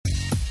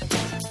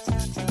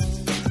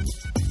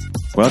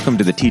Welcome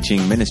to the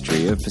teaching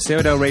ministry of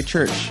Paseo del Rey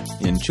Church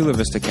in Chula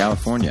Vista,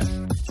 California.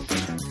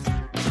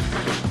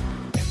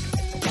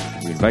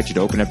 We invite you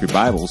to open up your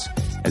Bibles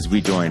as we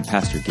join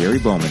Pastor Gary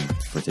Bowman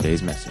for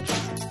today's message.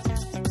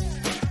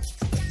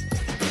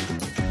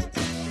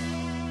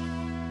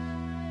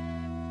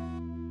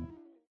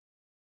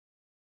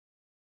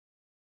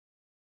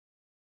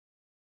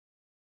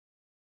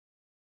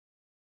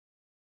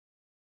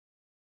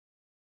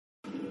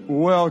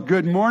 Well,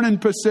 good morning,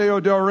 Paseo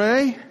del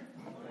Rey.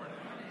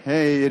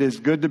 Hey, it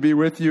is good to be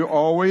with you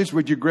always.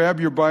 Would you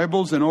grab your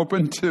Bibles and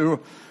open to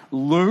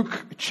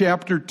Luke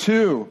chapter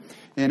 2?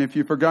 And if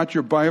you forgot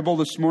your Bible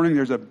this morning,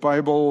 there's a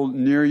Bible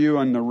near you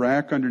on the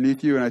rack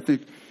underneath you, and I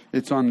think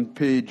it's on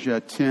page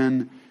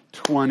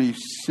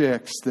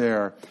 1026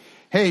 there.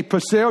 Hey,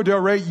 Paseo del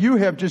Rey, you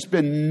have just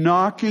been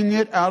knocking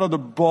it out of the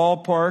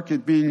ballpark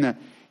at being the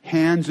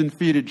hands and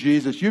feet of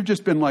Jesus. You've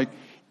just been like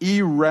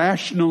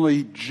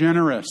irrationally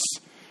generous.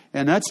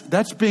 And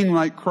that's being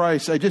like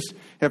Christ. I just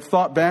have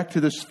thought back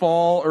to this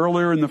fall,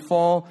 earlier in the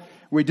fall.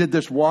 We did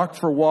this walk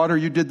for water.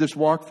 You did this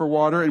walk for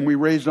water, and we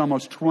raised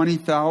almost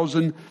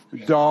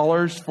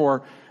 $20,000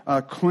 for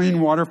clean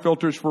water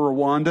filters for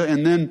Rwanda.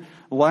 And then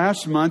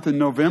last month in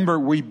November,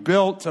 we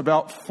built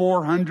about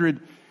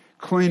 400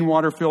 clean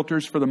water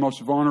filters for the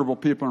most vulnerable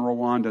people in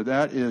Rwanda.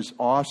 That is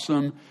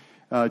awesome.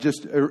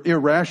 Just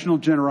irrational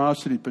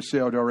generosity,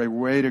 Paseo del Rey.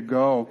 Way to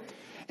go.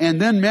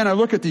 And then, man, I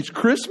look at these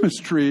Christmas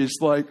trees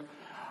like,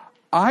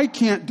 I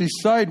can't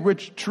decide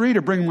which tree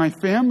to bring my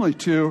family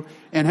to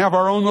and have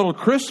our own little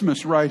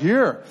Christmas right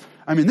here.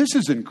 I mean, this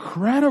is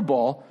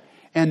incredible.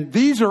 And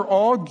these are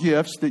all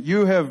gifts that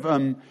you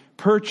have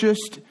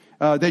purchased.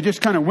 They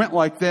just kind of went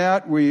like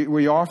that.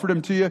 We offered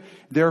them to you.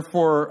 They're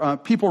for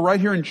people right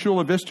here in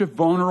Chula Vista,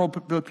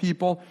 vulnerable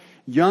people,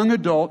 young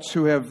adults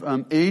who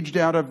have aged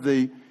out of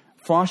the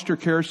foster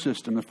care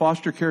system. The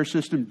foster care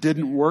system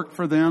didn't work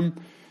for them,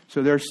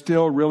 so they're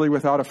still really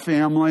without a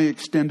family,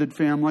 extended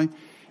family.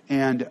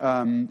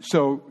 And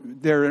so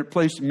they're at a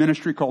place,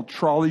 ministry called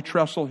Trolley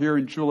Trestle here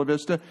in Chula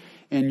Vista.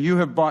 And you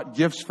have bought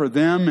gifts for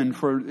them and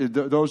for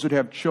those that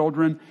have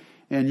children.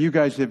 And you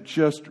guys have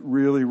just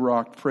really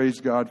rocked.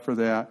 Praise God for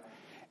that.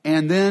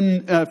 And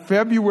then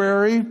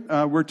February,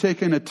 we're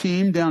taking a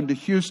team down to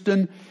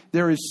Houston.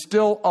 There is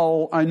still,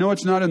 I know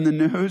it's not in the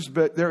news,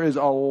 but there is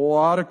a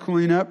lot of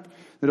cleanup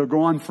that'll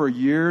go on for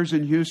years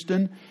in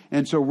Houston.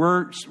 And so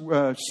we're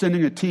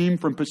sending a team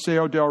from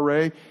Paseo del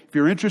Rey. If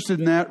you're interested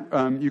in that,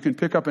 you can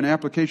pick up an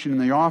application in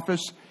the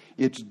office.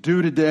 It's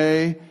due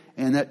today,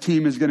 and that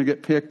team is going to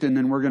get picked, and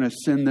then we're going to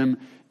send them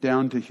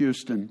down to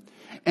Houston.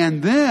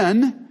 And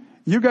then,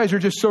 you guys are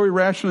just so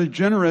irrationally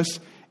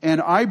generous,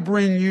 and I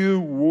bring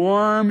you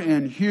warm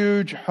and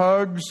huge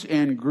hugs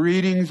and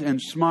greetings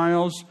and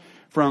smiles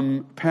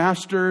from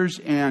pastors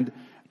and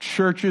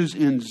churches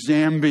in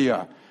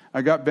Zambia.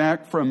 I got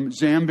back from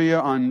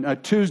Zambia on a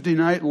Tuesday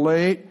night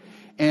late.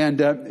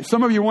 And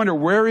some of you wonder,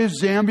 where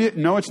is Zambia?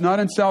 No, it's not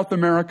in South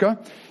America.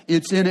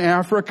 It's in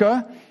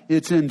Africa.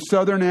 It's in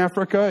southern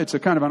Africa. It's a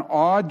kind of an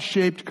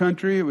odd-shaped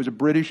country. It was a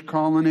British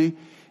colony.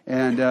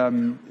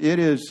 And it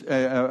is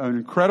an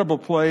incredible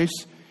place.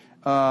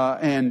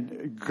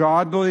 And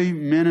godly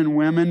men and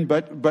women,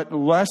 but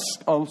less,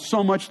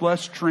 so much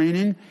less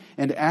training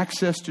and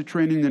access to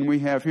training than we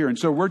have here. And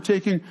so we're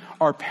taking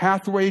our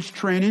Pathways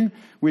training.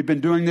 We've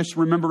been doing this,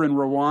 remember, in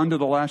Rwanda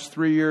the last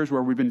 3 years,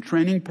 where we've been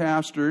training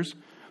pastors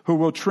who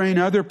will train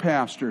other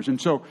pastors. And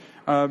so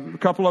a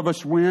couple of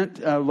us went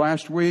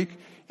last week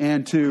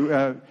and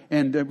to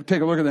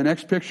take a look at the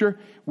next picture.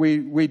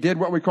 We did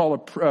what we call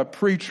a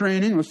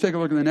pre-training. Let's take a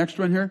look at the next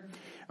one here.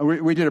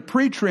 We did a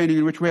pre-training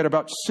in which we had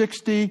about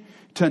 60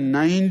 to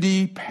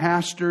 90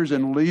 pastors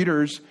and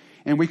leaders,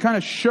 and we kind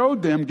of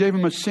showed them, gave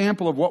them a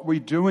sample of what we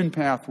do in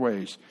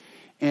Pathways.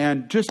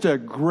 And just a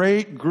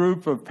great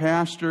group of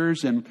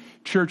pastors and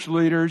church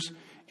leaders.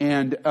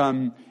 And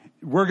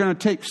we're going to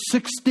take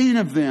 16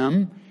 of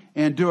them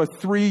and do a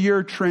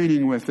 3-year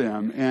training with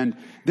them. And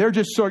they're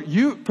just so,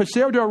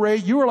 Paseo del Rey,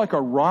 you are like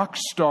a rock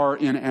star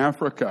in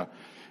Africa.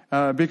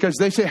 Because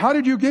they say, how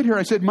did you get here?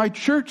 I said, my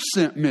church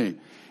sent me.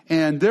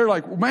 And they're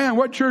like, man,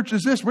 what church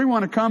is this? We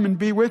want to come and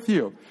be with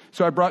you.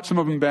 So I brought some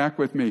of them back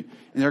with me.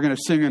 And they're going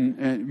to sing.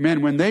 And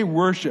man, when they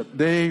worship,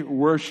 they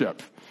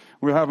worship.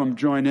 We'll have them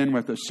join in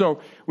with us. So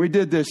we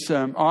did this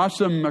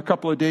awesome a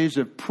couple of days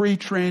of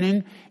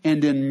pre-training.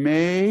 And in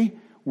May,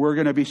 we're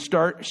going to be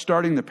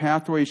starting the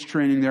Pathways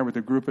training there with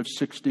a group of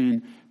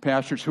 16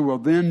 pastors who will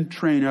then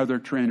train other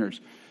trainers.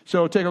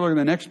 So take a look at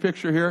the next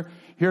picture here.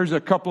 Here's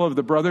a couple of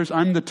the brothers.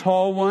 I'm the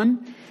tall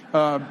one.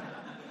 I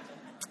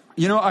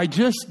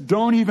just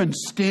don't even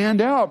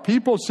stand out.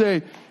 People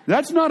say,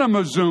 that's not a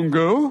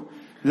Mzungu.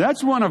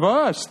 That's one of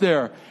us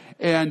there.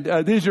 And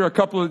these are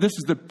this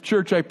is the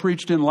church I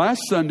preached in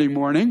last Sunday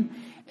morning.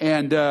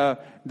 And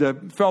the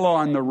fellow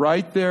on the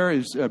right there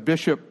is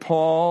Bishop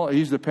Paul.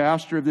 He's the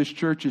pastor of this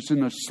church. It's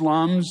in the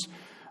slums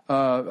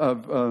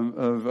of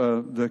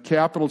the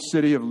capital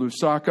city of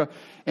Lusaka.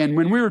 And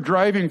when we were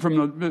driving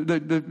from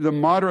the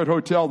moderate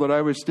hotel that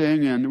I was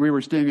staying in, we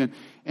were staying in,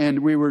 and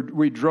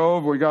we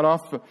drove. We got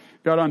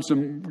on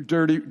some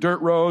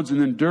dirt roads,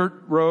 and then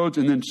dirt roads,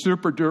 and then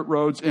super dirt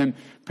roads. And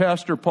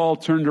Pastor Paul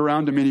turned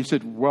around to me and he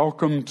said,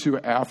 "Welcome to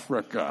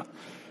Africa."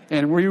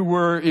 And we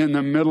were in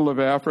the middle of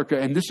Africa,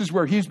 and this is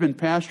where he's been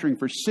pastoring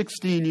for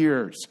 16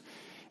 years.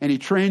 And he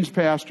trains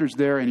pastors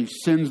there, and he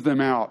sends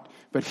them out.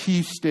 But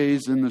he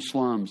stays in the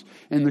slums.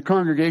 In the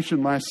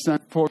congregation last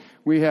Sunday,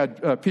 we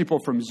had people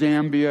from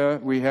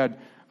Zambia, we had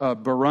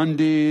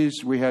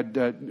Burundis, we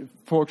had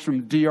folks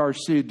from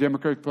DRC,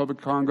 Democratic Republic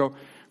of Congo,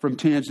 from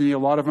Tanzania. A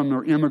lot of them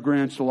are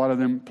immigrants, a lot of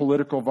them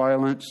political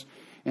violence.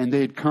 And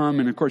they'd come,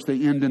 and of course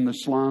they end in the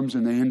slums,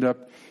 and they end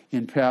up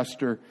in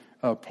Pastor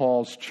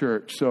Paul's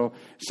church. So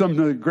some of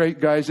the great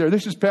guys there.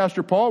 This is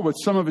Pastor Paul with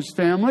some of his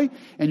family,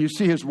 and you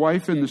see his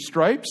wife in the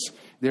stripes.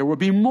 There will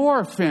be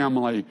more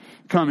family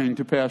coming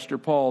to Pastor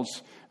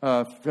Paul's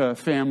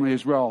family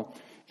as well.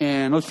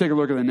 And let's take a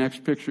look at the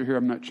next picture here.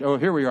 I'm not sure. Oh,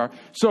 here we are.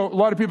 So a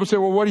lot of people say,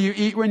 well, what do you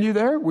eat when you're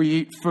there? We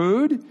eat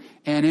food,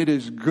 and it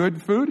is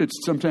good food. It's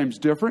sometimes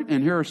different.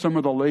 And here are some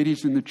of the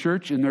ladies in the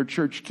church, in their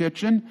church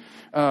kitchen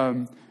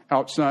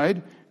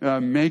outside,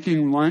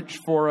 making lunch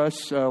for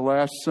us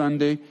last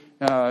Sunday.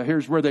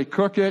 Here's where they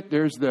cook it.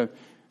 There's the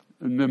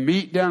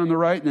meat down on the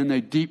right, and then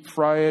they deep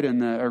fry it,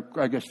 or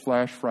I guess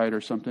flash fry it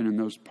or something in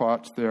those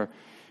pots there.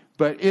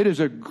 But it is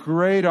a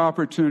great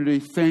opportunity.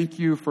 Thank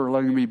you for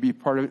letting me be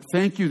part of it.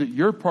 Thank you that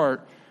you're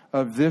part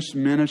of this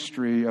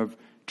ministry of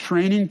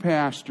training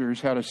pastors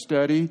how to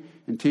study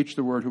and teach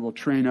the Word, who will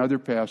train other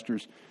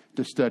pastors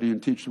to study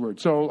and teach the Word.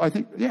 So I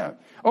think, yeah.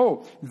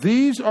 Oh,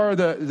 these are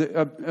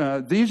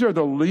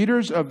the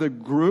leaders of the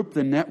group,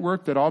 the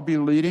network that I'll be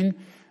leading.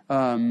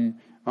 From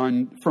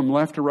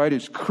left to right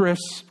is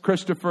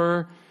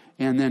Christopher,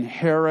 and then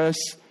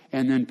Harris,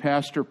 and then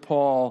Pastor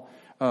Paul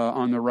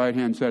on the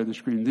right-hand side of the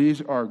screen. These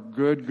are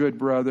good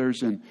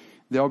brothers, and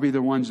they'll be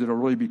the ones that will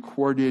really be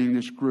coordinating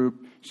this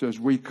group. So as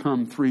we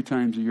come 3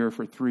 times a year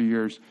for 3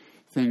 years,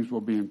 things will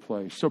be in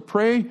place. So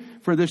pray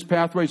for this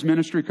Pathways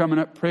ministry coming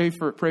up. Pray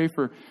for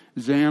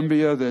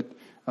Zambia,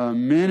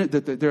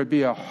 that there'd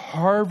be a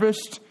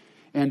harvest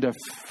and a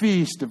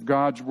feast of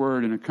God's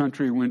Word in a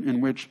country in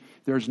which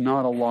there's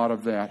not a lot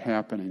of that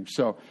happening.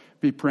 So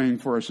be praying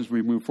for us as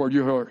we move forward.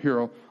 You'll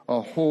hear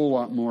a whole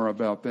lot more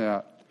about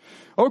that.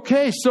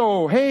 Okay,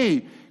 so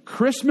hey,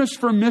 Christmas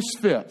for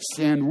Misfits.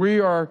 And we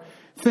are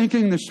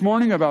thinking this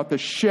morning about the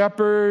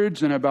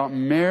shepherds and about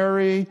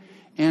Mary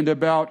and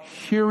about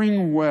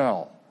hearing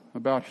well.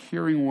 And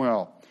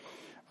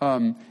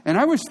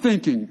I was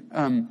thinking,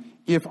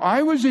 if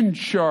I was in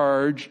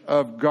charge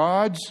of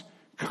God's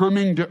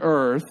coming to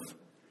earth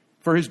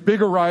for his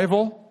big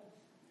arrival,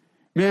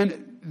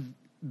 man,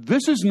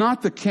 this is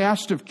not the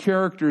cast of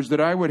characters that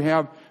I would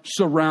have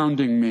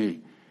surrounding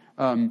me.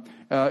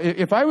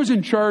 If I was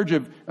in charge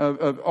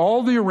of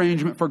all the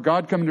arrangement for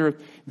God coming to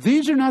earth,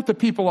 these are not the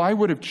people I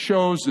would have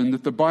chosen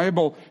that the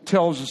Bible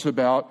tells us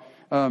about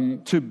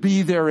to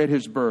be there at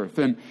his birth.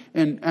 And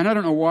I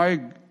don't know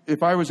why,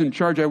 if I was in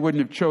charge, I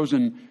wouldn't have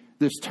chosen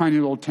this tiny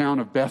little town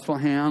of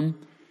Bethlehem.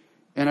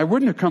 And I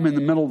wouldn't have come in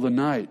the middle of the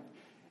night.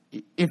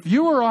 If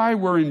you or I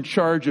were in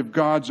charge of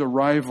God's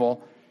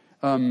arrival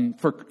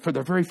for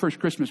the very first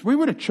Christmas, we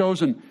would have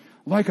chosen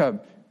like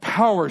a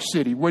power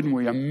city, wouldn't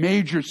we? A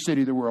major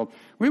city of the world.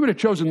 We would have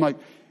chosen like,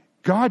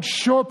 God,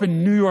 show up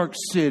in New York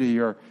City,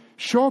 or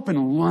show up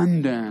in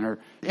London,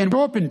 and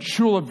show up in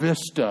Chula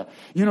Vista,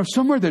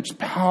 somewhere that's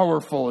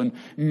powerful and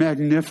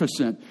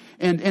magnificent.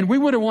 And we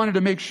would have wanted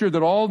to make sure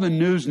that all the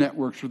news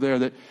networks were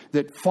there,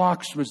 that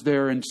Fox was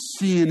there and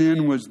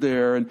CNN was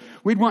there. And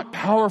we'd want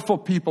powerful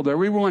people there.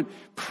 We want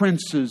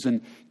princes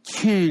and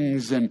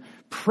kings and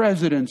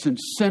presidents and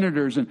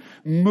senators and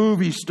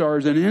movie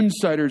stars and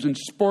insiders and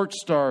sports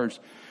stars.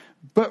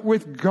 But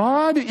with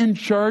God in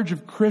charge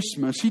of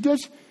Christmas, he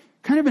does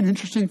kind of an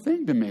interesting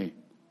thing to me.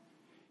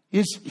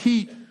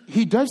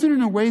 He does it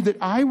in a way that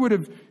I would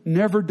have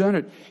never done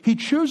it. He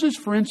chooses,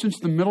 for instance,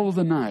 the middle of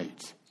the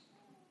night.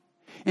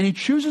 And he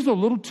chooses a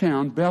little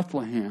town,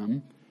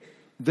 Bethlehem,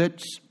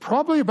 that's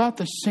probably about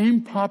the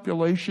same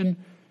population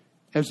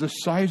as the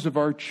size of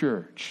our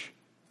church.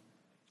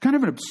 Kind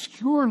of an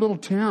obscure little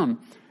town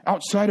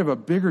outside of a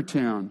bigger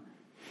town.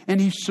 And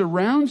he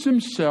surrounds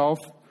himself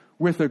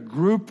with a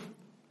group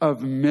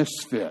of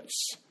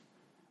misfits.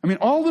 I mean,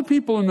 all the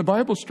people in the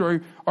Bible story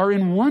are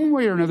in one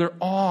way or another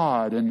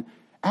odd and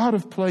out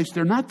of place.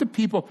 They're not the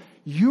people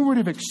you would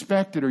have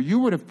expected or you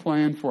would have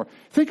planned for.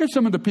 Think of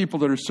some of the people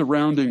that are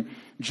surrounding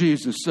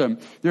Jesus.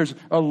 There's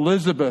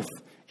Elizabeth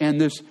and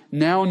this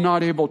now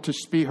not able to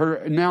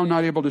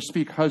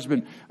speak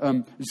husband,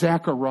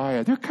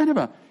 Zachariah. They're kind of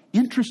a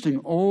interesting,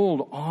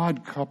 old,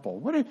 odd couple.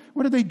 What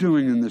are they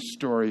doing in this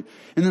story?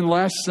 And then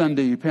last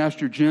Sunday,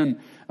 Pastor Jen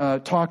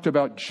talked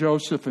about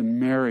Joseph and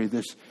Mary,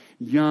 this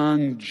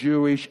young,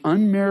 Jewish,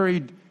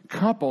 unmarried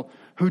couple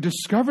who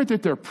discovered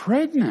that they're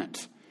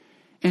pregnant.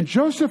 And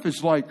Joseph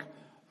is like,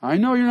 I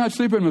know you're not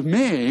sleeping with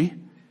me,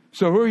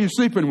 so who are you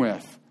sleeping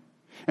with?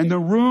 And the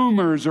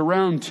rumors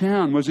around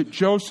town, was it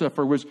Joseph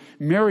or was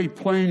Mary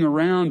playing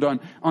around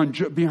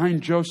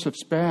behind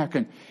Joseph's back?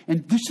 And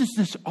this is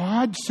this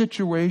odd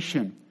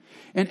situation.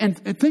 And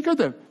think of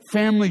the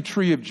family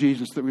tree of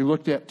Jesus that we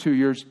looked at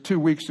 2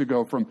 weeks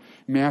ago from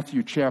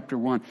Matthew chapter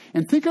 1.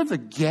 And think of the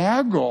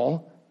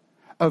gaggle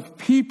of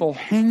people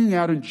hanging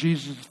out in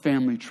Jesus'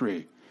 family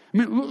tree. I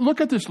mean,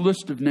 look at this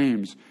list of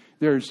names.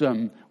 There's,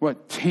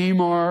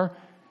 Tamar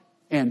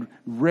and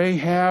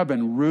Rahab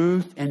and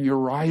Ruth and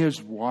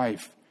Uriah's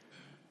wife.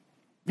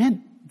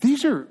 Man,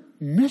 these are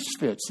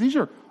misfits. These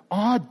are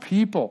odd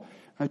people.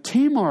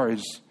 Tamar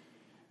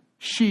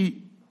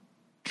she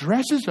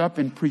dresses up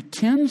and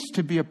pretends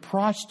to be a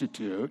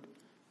prostitute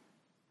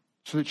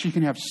so that she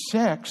can have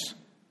sex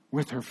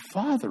with her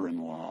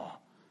father-in-law.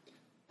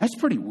 That's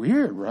pretty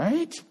weird,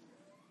 right?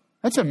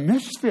 That's a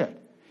misfit.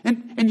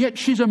 And yet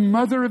she's a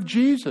mother of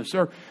Jesus.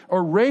 Or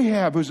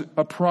Rahab, who's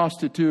a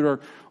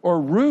prostitute.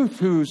 Or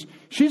Ruth,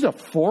 she's a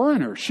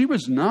foreigner. She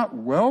was not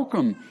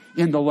welcome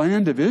in the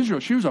land of Israel.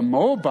 She was a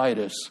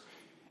Moabitess.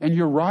 And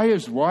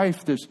Uriah's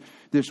wife,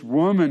 this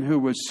woman who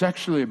was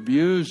sexually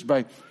abused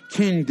by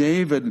King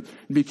David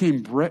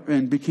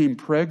and became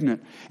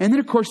pregnant. And then,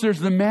 of course, there's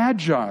the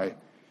Magi.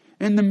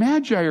 And the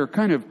Magi are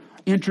kind of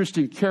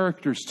interesting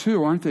characters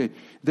too, aren't they?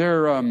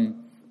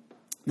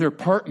 They're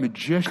part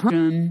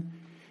magician.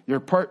 They're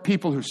part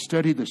people who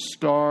study the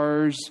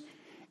stars.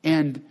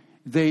 And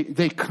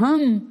they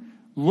come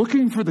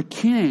looking for the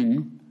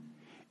king.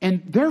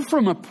 And they're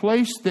from a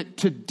place that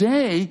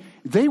today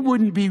they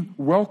wouldn't be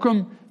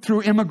welcome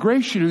through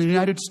immigration in the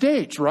United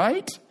States,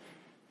 right?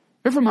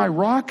 They're from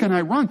Iraq and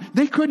Iran.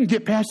 They couldn't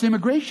get past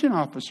immigration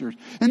officers.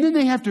 And then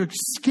they have to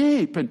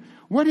escape. And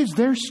what is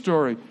their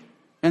story?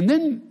 And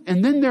then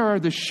there are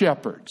the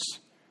shepherds.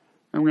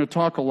 I'm going to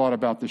talk a lot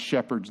about the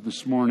shepherds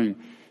this morning.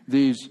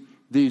 These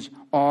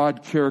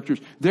odd characters.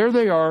 There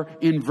they are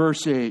in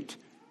verse 8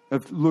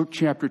 of Luke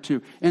chapter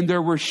 2. And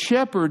there were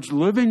shepherds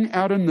living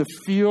out in the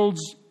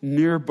fields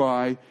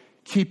nearby,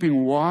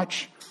 keeping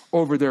watch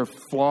over their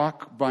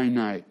flock by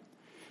night.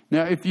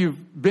 Now, if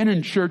you've been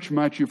in church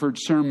much, you've heard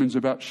sermons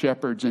about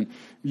shepherds, and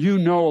you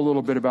know a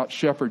little bit about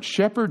shepherds.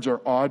 Shepherds are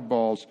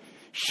oddballs.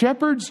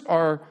 Shepherds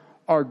are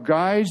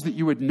guys that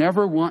you would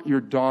never want your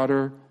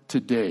daughter to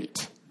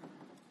date.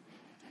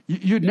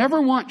 You'd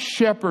never want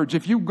shepherds,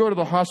 if you go to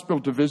the hospital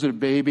to visit a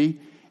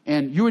baby,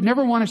 and you would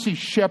never want to see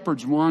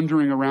shepherds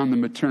wandering around the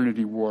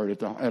maternity ward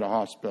at a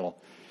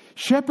hospital.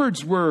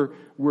 Shepherds were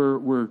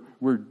loners.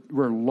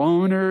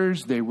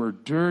 They were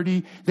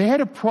dirty. They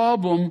had a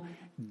problem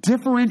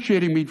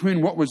differentiating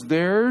between what was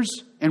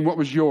theirs and what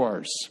was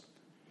yours.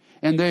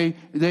 And they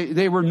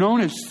were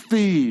known as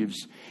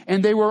thieves.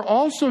 And they were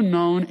also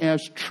known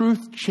as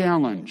truth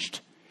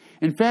challenged.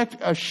 In fact,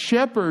 a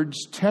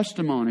shepherd's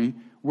testimony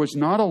was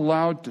not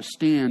allowed to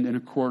stand in a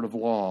court of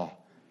law.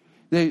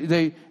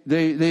 They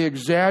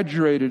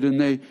exaggerated and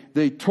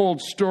they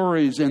told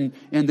stories and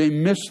they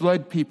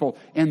misled people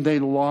and they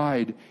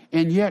lied.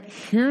 And yet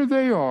here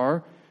they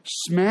are,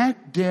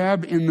 smack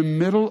dab in the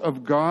middle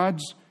of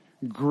God's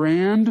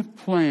grand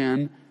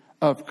plan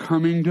of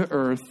coming to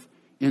earth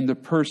in the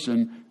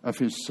person of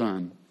His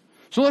Son.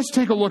 So let's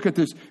take a look at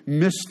this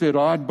misfit,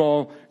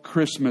 oddball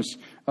Christmas.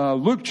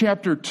 Luke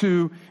chapter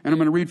 2, and I'm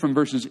going to read from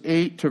verses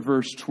 8 to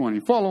verse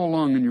 20. Follow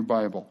along in your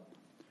Bible.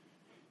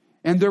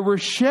 And there were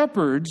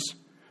shepherds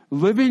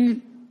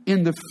living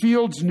in the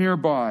fields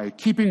nearby,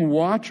 keeping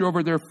watch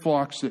over their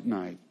flocks at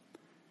night.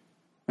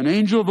 An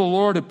angel of the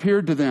Lord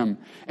appeared to them,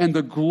 and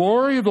the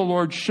glory of the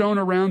Lord shone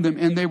around them,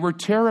 and they were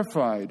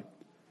terrified.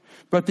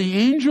 But the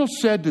angel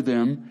said to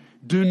them,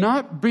 "Do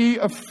not be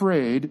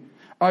afraid.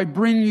 I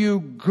bring you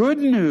good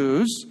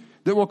news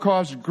that will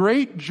cause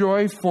great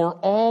joy for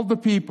all the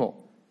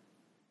people.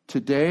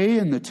 Today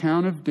in the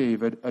town of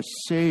David, a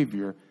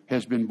Savior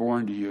has been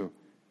born to you.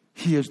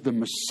 He is the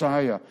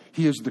Messiah.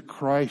 He is the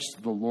Christ,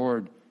 the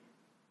Lord.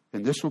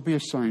 And this will be a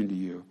sign to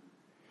you.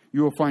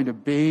 You will find a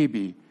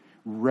baby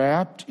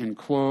wrapped in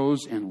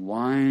clothes and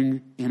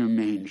lying in a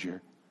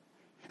manger."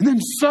 And then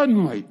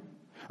suddenly,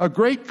 a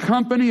great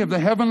company of the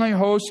heavenly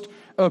host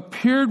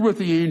appeared with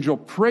the angel,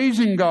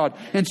 praising God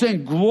and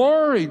saying,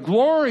 "Glory,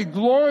 glory,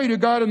 glory to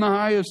God in the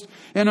highest,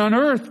 and on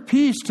earth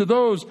peace to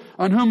those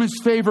on whom His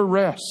favor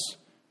rests."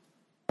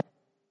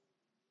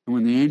 And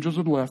when the angels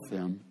had left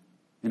them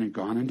and had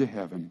gone into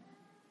heaven,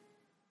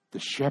 the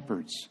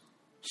shepherds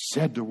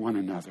said to one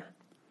another,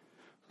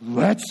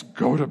 "Let's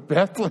go to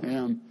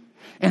Bethlehem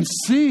and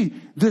see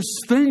this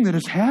thing that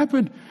has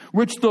happened,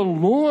 which the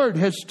Lord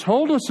has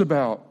told us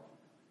about."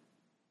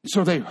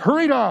 So they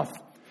hurried off,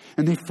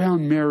 and they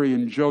found Mary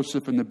and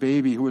Joseph and the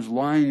baby who was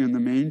lying in the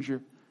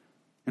manger.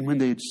 And when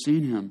they had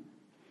seen Him,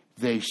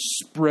 they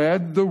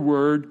spread the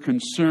word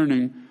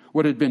concerning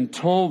what had been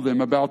told them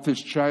about this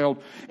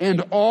child.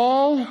 And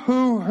all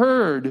who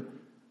heard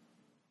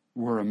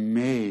were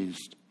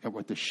amazed at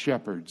what the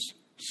shepherds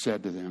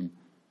said to them.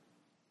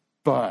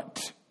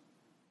 But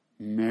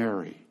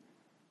Mary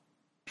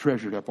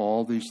treasured up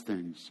all these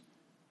things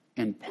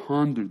and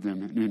pondered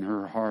them in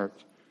her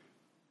heart.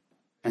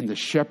 And the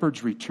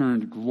shepherds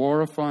returned,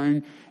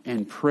 glorifying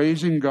and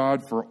praising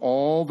God for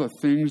all the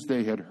things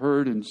they had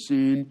heard and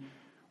seen,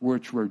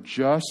 which were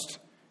just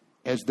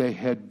as they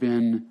had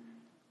been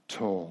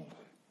told.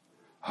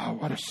 Oh,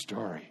 what a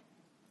story.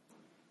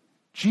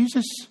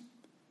 Jesus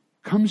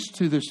comes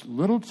to this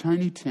little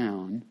tiny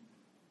town,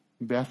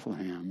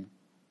 Bethlehem,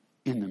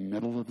 in the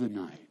middle of the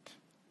night.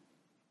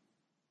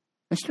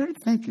 I started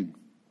thinking,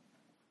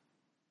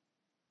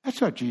 that's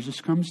how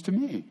Jesus comes to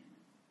me.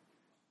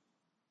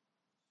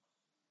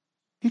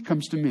 He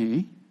comes to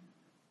me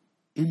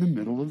in the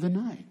middle of the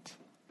night.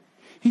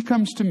 He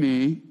comes to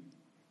me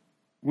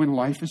when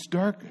life is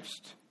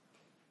darkest,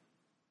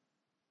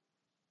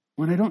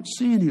 when I don't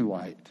see any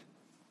light,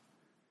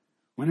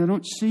 when I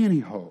don't see any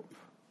hope.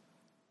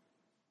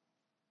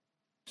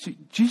 See,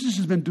 Jesus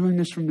has been doing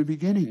this from the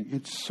beginning.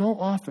 It's so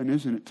often,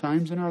 isn't it,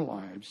 times in our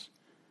lives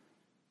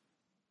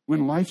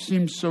when life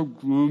seems so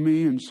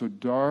gloomy and so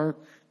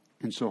dark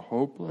and so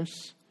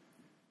hopeless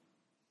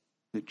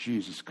that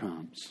Jesus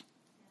comes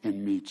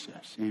and meets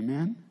us.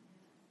 Amen?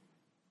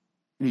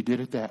 And he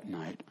did it that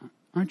night.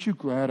 Aren't you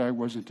glad I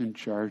wasn't in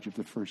charge of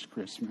the first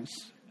Christmas?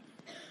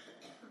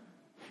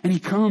 And he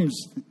comes,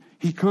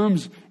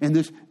 and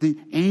the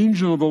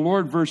angel of the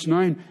Lord, verse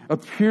 9,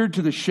 appeared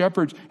to the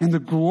shepherds, and the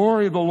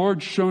glory of the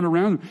Lord shone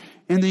around them.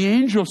 And the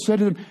angel said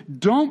to them,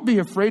 don't be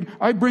afraid.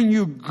 I bring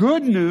you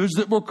good news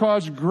that will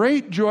cause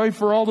great joy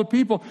for all the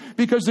people,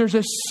 because there's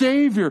a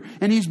Savior,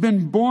 and he's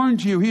been born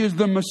to you. He is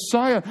the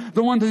Messiah,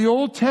 the one that the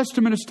Old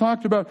Testament has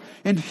talked about,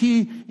 and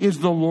he is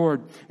the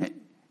Lord. And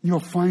you'll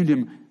find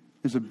him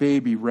as a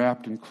baby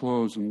wrapped in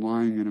clothes and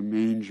lying in a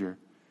manger.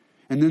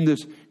 And then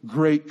this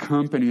great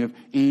company of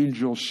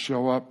angels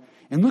show up.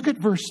 And look at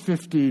verse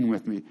 15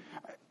 with me.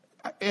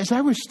 As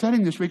I was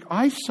studying this week,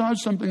 I saw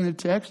something in the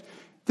text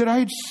that I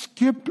had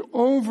skipped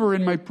over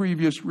in my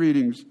previous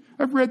readings.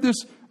 I've read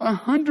this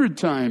 100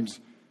 times,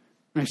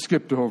 and I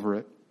skipped over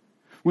it.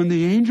 When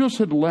the angels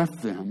had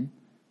left them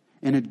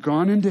and had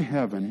gone into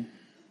heaven,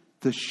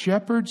 the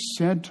shepherds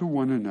said to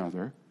one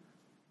another,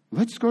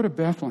 let's go to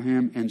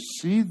Bethlehem and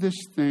see this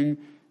thing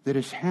that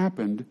has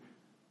happened.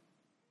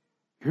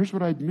 Here's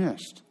what I'd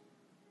missed,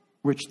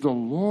 which the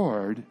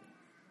Lord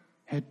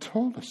had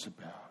told us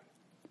about.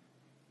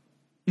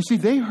 You see,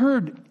 they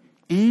heard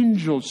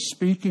angels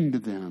speaking to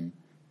them,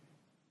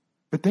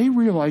 but they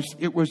realized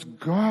it was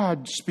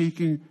God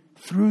speaking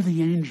through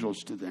the angels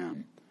to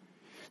them.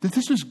 That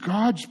this was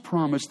God's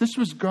promise. This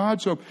was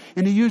God's hope.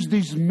 And he used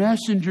these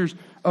messengers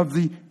of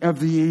the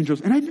angels.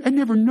 And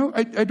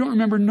I don't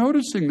remember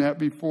noticing that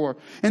before.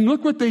 And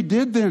look what they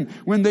did then.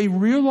 When they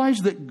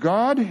realized that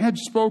God had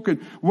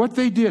spoken, what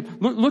they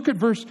did. Look at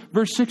verse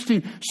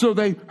 16. So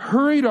they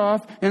hurried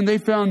off and they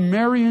found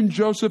Mary and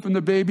Joseph and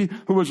the baby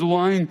who was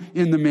lying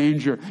in the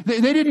manger.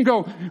 They didn't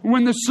go,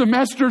 when the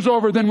semester's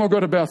over, then we'll go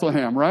to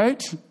Bethlehem,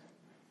 right?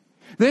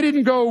 They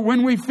didn't go,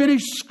 when we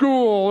finish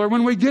school or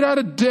when we get out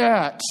of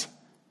debt,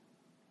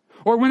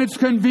 or when it's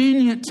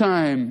convenient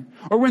time,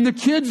 or when the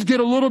kids get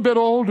a little bit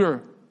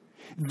older.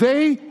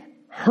 They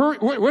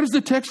hurried. What does the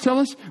text tell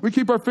us? We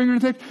keep our finger in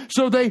the text.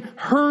 So they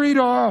hurried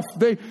off.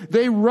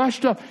 They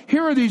rushed off.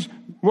 Here are these,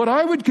 what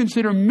I would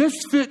consider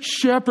misfit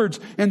shepherds,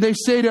 and they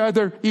say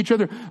to each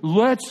other,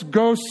 let's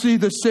go see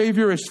the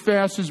Savior as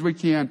fast as we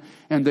can.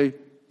 And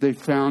they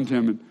found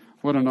him, and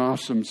what an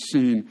awesome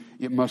scene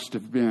it must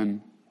have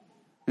been.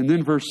 And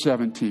then verse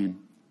 17.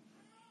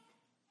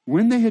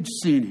 When they had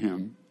seen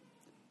him,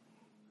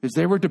 as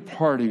they were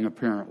departing,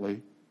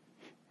 apparently,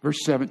 verse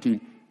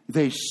 17,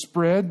 they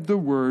spread the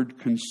word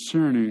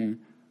concerning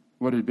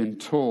what had been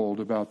told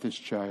about this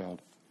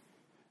child.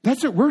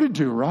 That's what we're to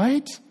do,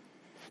 right?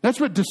 That's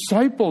what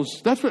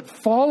disciples, that's what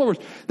followers,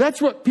 that's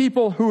what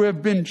people who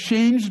have been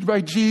changed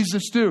by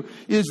Jesus do,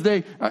 is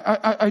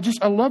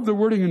I love the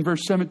wording in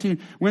verse 17.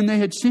 When they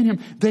had seen him,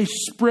 they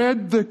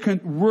spread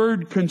the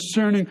word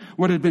concerning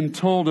what had been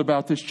told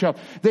about this child.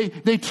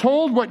 They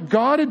told what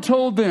God had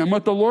told them,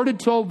 what the Lord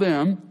had told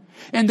them,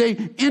 and they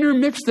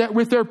intermixed that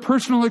with their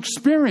personal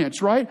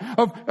experience, right?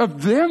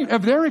 Of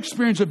their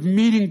experience of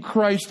meeting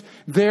Christ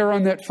there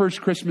on that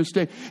first Christmas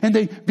day. And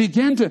they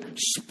began to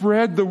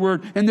spread the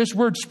word. And this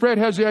word spread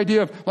has the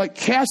idea of like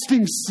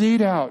casting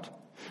seed out.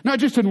 Not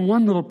just in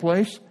one little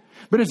place,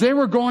 but as they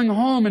were going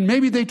home, and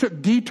maybe they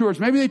took detours,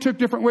 maybe they took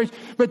different ways,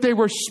 but they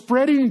were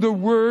spreading the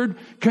word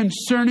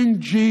concerning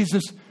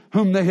Jesus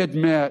whom they had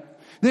met.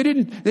 They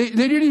didn't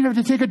even have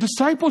to take a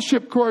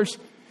discipleship course.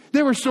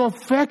 They were so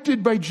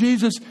affected by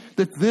Jesus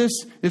that this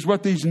is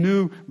what these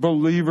new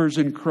believers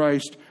in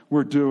Christ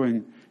were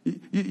doing.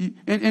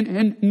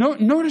 And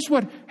notice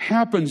what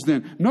happens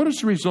then. Notice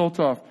the result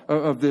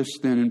of this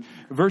then in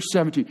verse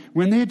 17.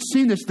 When they had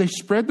seen this, they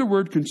spread the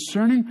word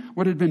concerning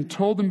what had been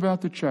told them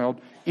about the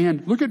child.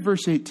 And look at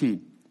verse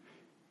 18.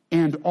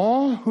 And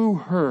all who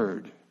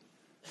heard.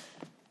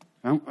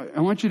 I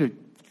want you to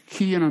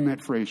key in on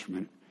that phrase for a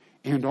minute.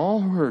 And all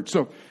who heard.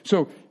 So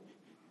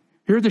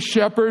here the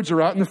shepherds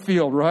are out in the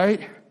field,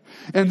 right?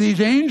 And these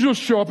angels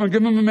show up and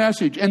give them a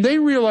message. And they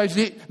realize,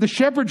 the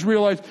shepherds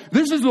realize,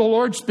 this is the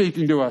Lord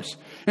speaking to us.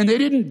 And they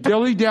didn't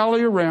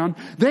dilly-dally around.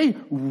 They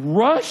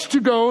rushed to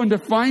go and to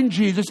find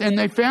Jesus, and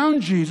they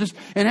found Jesus.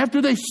 And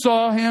after they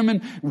saw him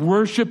and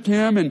worshiped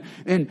him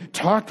and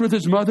talked with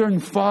his mother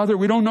and father,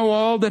 we don't know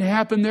all that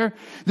happened there,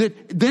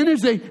 that then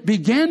as they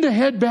began to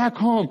head back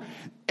home,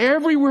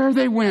 everywhere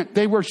they went,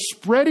 they were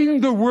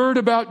spreading the word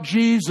about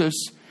Jesus.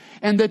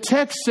 And the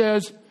text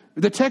says,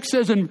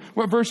 in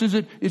what verse is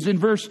it? Is in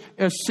verse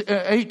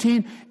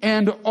 18,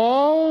 and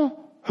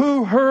all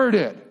who heard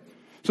it.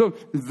 So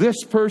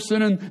this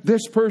person and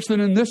this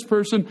person and this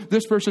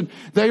person,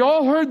 they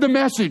all heard the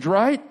message,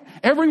 right?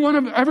 Every one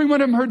of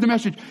them heard the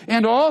message.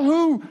 And all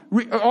who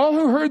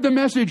heard the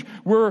message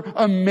were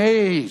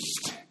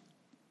amazed.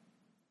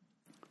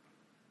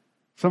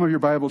 Some of your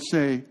Bibles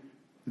say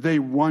they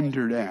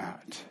wondered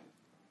at.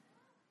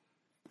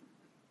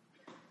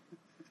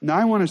 Now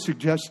I want to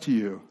suggest to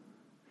you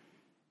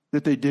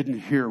that they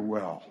didn't hear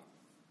well.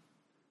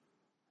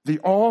 The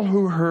all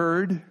who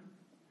heard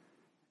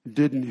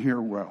didn't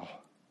hear well.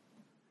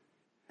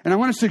 And I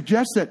want to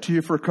suggest that to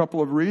you for a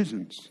couple of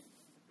reasons.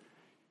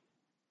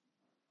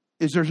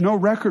 There's no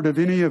record of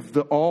any of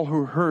the all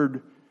who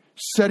heard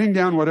setting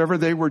down whatever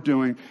they were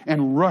doing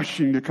and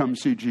rushing to come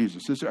see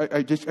Jesus.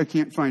 I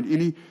can't find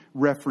any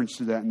reference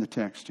to that in the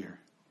text here.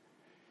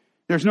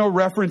 There's no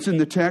reference in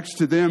the text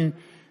to them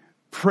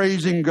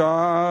praising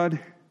God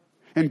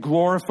and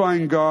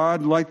glorifying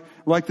God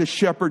like the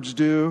shepherds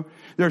do.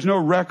 There's no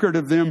record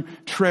of them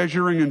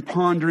treasuring and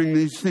pondering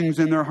these things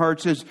in their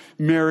hearts as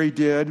Mary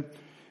did.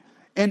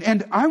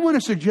 And I want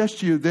to suggest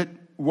to you that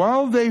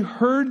while they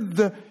heard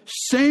the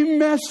same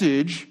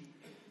message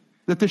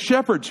that the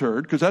shepherds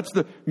heard, because that's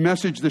the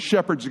message the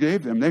shepherds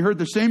gave them, they heard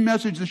the same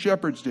message the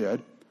shepherds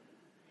did,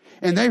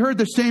 and they heard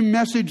the same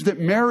message that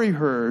Mary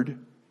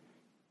heard,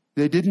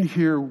 they didn't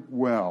hear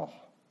well.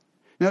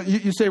 Now,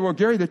 you say, well,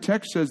 Gary, the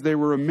text says they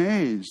were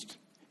amazed.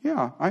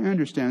 Yeah, I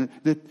understand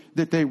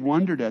that they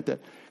wondered at that.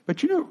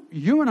 But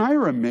you and I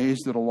are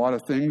amazed at a lot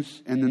of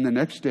things, and then the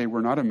next day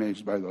we're not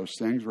amazed by those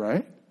things,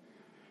 right?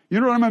 You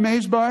know what I'm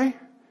amazed by?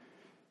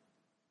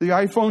 The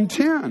iPhone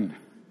 10.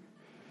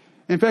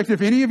 In fact,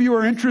 if any of you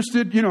are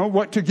interested,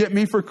 what to get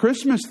me for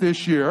Christmas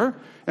this year,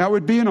 that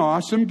would be an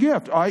awesome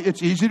gift.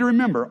 It's easy to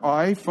remember,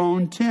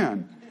 iPhone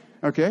 10.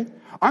 Okay?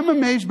 I'm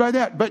amazed by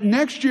that. But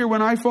next year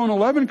when iPhone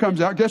 11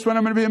 comes out, guess what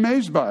I'm going to be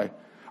amazed by?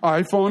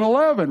 iPhone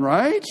 11,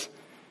 right?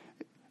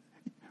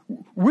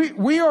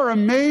 We are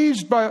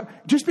amazed by,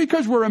 just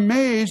because we're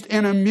amazed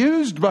and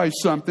amused by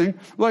something,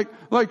 you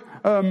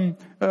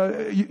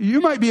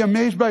might be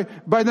amazed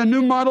by the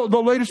new model,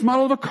 the latest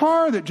model of a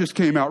car that just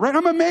came out, right?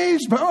 I'm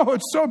amazed by,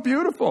 it's so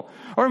beautiful.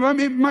 Or I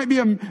might be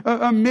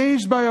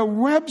amazed by a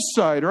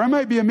website, or I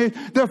might be amazed.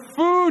 The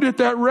food at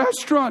that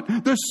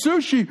restaurant, the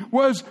sushi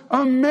was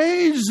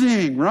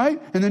amazing,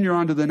 right? And then you're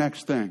on to the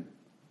next thing.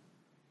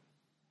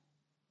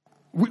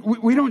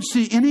 We don't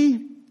see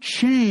any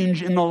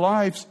change in the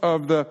lives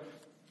of the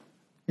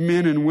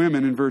men and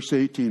women in verse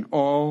 18,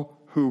 all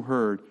who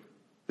heard.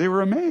 They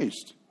were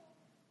amazed,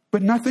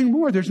 but nothing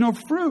more. There's no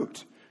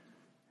fruit.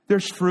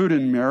 There's fruit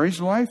in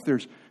Mary's life.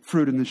 There's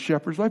fruit in the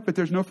shepherd's life, but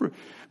there's no fruit.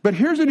 But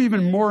here's an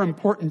even more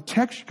important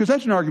text, because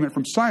that's an argument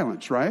from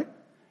silence, right?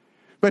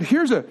 But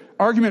here's an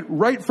argument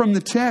right from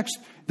the text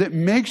that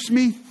makes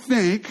me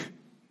think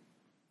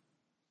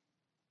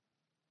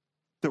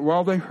that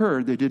while they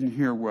heard, they didn't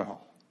hear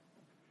well.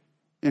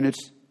 And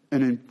it's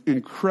an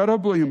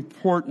incredibly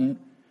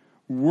important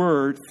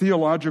word,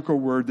 theological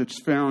word,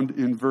 that's found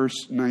in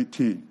verse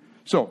 19.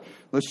 So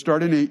let's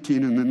start in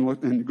 18 and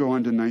then go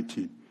on to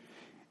 19.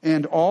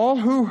 And all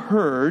who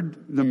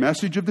heard the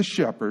message of the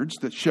shepherds,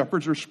 that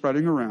shepherds were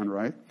spreading around,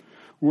 right,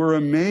 were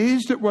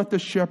amazed at what the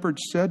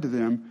shepherds said to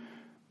them.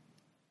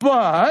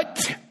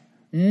 But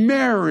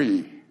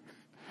Mary,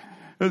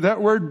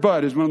 that word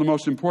 "but" is one of the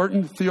most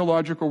important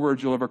theological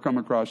words you'll ever come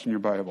across in your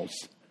Bibles.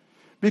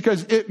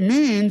 Because it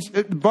means,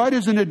 but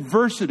is an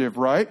adversative,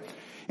 right?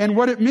 And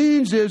what it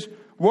means is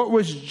what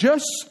was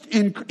just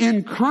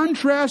in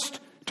contrast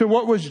to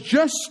what was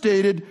just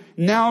stated,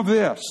 now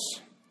this.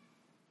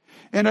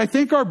 And I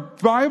think our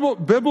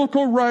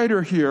biblical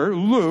writer here,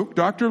 Luke,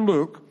 Dr.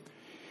 Luke,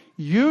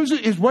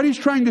 is what he's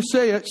trying to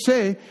say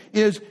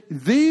is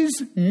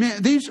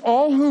these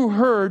all who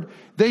heard,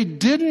 they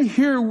didn't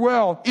hear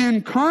well.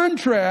 In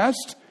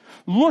contrast,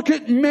 look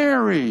at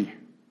Mary.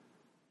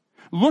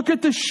 Look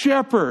at the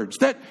shepherds.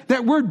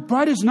 That word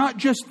 "but" is not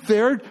just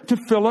there to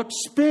fill up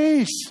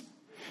space.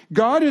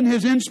 God, in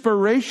his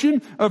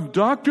inspiration of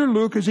Dr.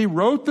 Luke, as he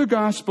wrote the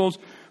Gospels,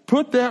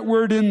 put that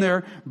word in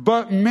there.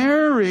 But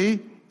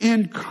Mary,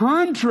 in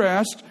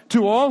contrast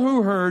to all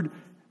who heard,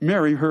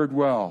 Mary heard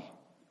well.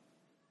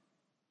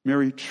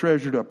 Mary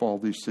treasured up all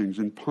these things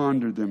and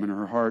pondered them in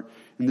her heart.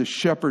 And the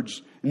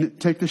shepherds,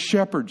 take the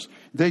shepherds,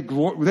 they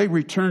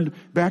returned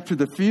back to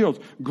the fields,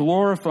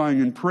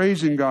 glorifying and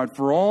praising God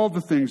for all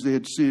the things they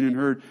had seen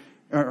and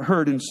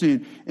heard and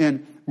seen,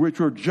 and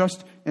which were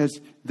just as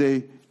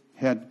they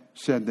had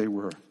said they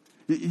were.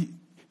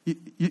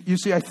 You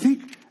see, I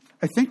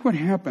think what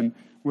happened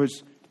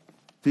was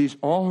these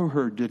all who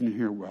heard didn't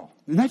hear well.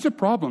 And that's a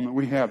problem that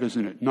we have,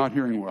 isn't it? Not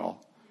hearing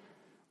well.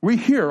 We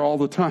hear all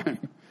the time.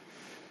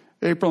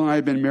 April and I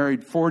have been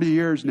married 40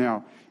 years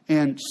now.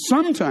 And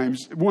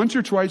sometimes, once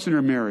or twice in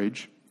our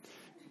marriage,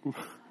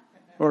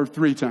 or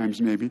 3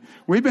 times maybe,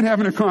 we've been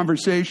having a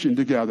conversation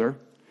together.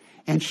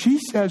 And she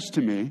says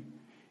to me,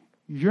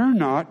 "You're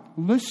not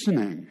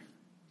listening."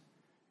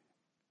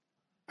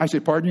 I say,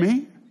 "Pardon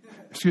me?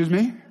 Excuse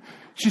me?"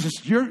 She says,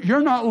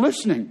 You're not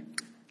listening.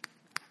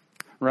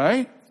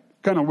 Right?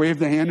 Kind of wave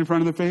the hand in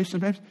front of the face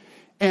sometimes.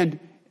 And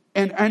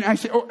I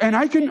say, and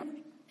I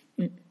can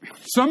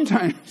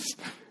sometimes,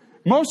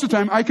 most of the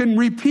time, I can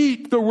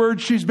repeat the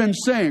words she's been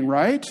saying,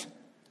 right?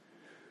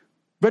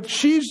 But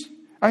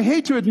I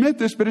hate to admit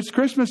this, but it's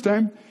Christmas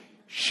time.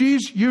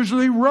 She's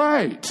usually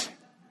right.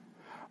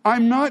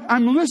 I'm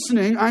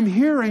listening, I'm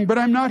hearing, but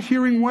I'm not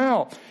hearing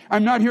well.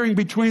 I'm not hearing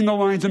between the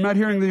lines. I'm not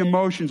hearing the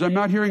emotions. I'm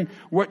not hearing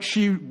what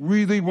she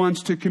really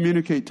wants to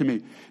communicate to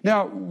me.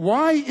 Now,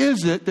 why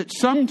is it that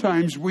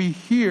sometimes we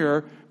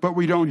hear, but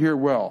we don't hear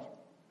well?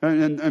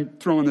 And I'm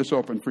throwing this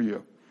open for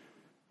you.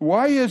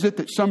 Why is it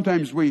that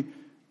sometimes we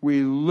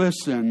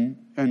listen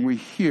and we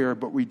hear,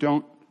 but we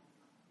don't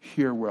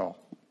hear well?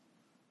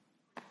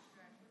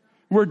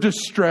 We're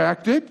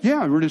distracted.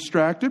 Yeah, we're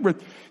distracted. We're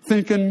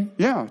thinking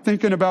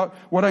about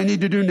what I need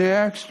to do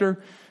next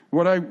or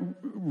what I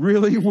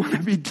really want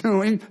to be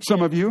doing.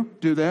 Some of you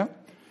do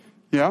that.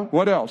 Yeah,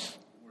 what else?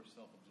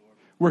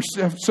 We're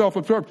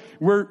self-absorbed.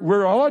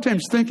 We're a lot of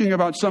times thinking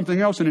about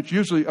something else, and it's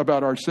usually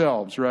about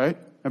ourselves, right?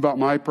 About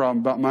my problem,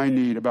 about my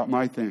need, about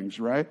my things,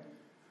 right?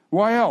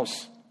 Why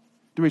else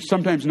do we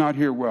sometimes not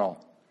hear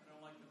well?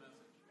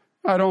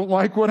 I don't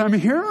like what I'm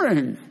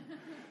hearing.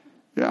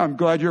 Yeah, I'm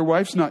glad your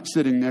wife's not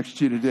sitting next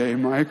to you today,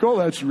 Michael.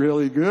 That's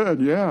really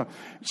good, yeah.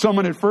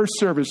 Someone at first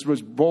service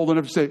was bold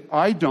enough to say,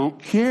 "I don't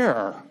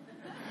care."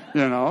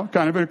 You know,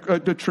 kind of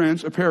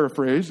a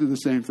paraphrase of the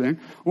same thing.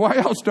 Why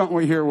else don't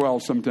we hear well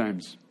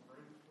sometimes?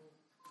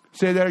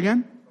 Say that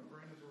again?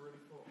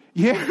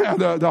 Yeah,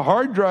 the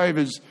hard drive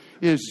is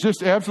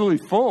just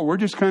absolutely full. We're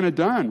just kind of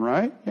done,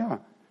 right? Yeah.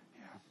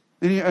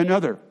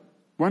 Another.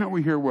 Why don't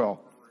we hear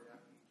well?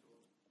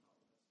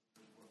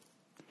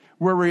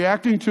 We're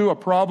reacting to a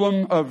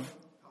problem of...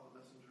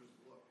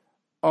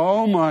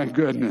 Oh, my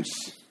goodness.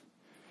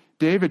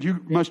 David, you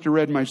must have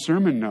read my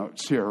sermon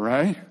notes here,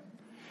 right?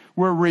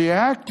 We're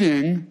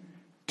reacting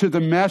to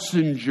the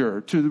messenger,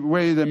 to the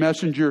way the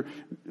messenger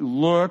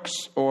looks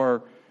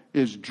or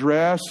is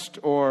dressed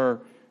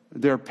or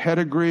they're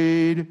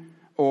pedigreed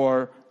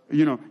or,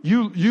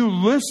 you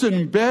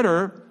listen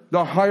better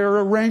the higher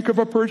a rank of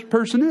a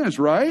person is,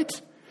 right?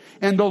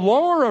 And the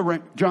lower a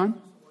rank...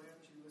 John?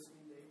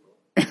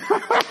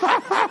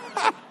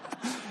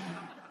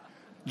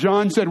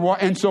 John said,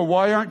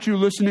 why aren't you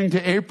listening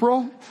to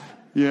April?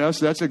 Yes,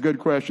 that's a good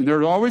question. There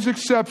are always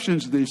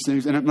exceptions to these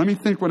things. And let me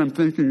think what I'm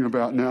thinking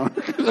about now.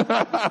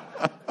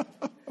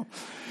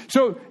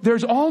 So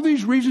there's all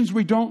these reasons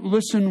we don't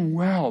listen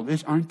well.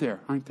 Aren't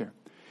there?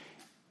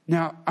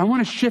 Now, I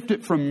want to shift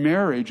it from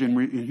marriage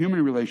and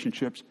human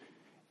relationships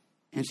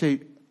and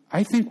say,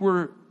 I think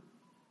we're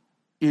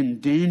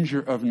in danger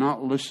of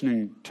not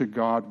listening to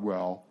God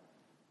well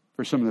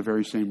for some of the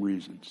very same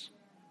reasons.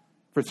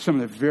 For some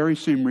of the very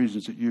same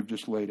reasons that you've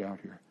just laid out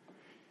here.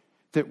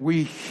 That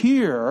we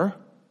hear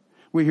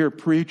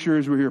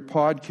preachers, we hear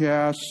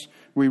podcasts,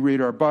 we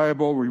read our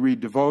Bible, we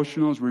read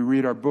devotionals, we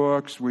read our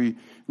books, we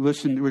go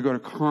to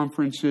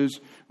conferences,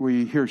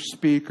 we hear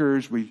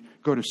speakers, we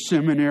go to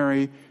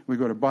seminary, we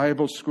go to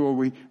Bible school.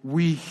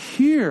 We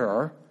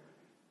hear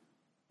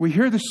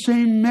the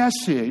same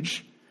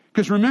message,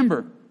 because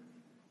remember,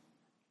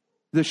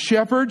 the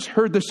shepherds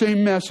heard the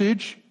same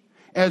message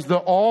as the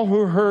all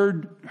who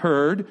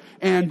heard,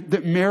 and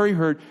that Mary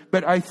heard.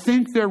 But I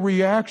think their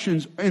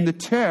reactions in the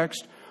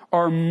text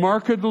are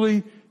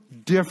markedly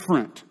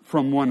different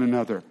from one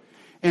another.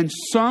 And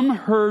some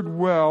heard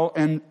well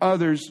and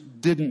others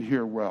didn't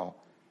hear well.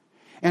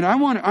 And I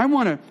want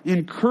to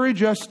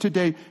encourage us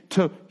today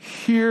to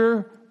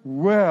hear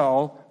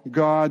well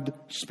God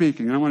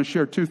speaking. And I want to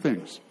share 2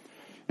 things.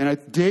 And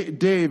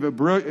Dave,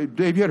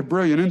 you had a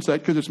brilliant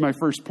insight because it's my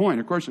first point.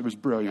 Of course it was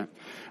brilliant.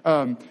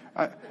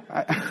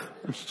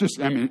 It's just,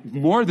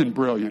 more than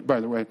brilliant,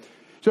 by the way.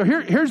 So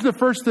here's the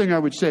first thing I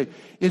would say,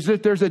 is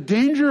that there's a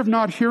danger of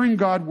not hearing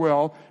God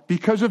well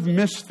because of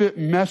misfit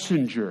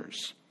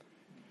messengers.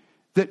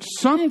 That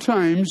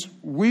sometimes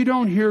we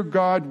don't hear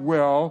God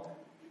well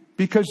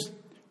because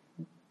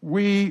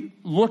we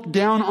look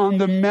down on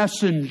the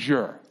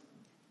messenger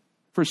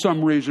for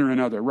some reason or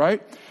another,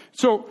 right?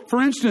 So,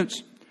 for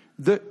instance,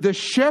 the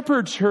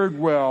shepherds heard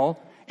well,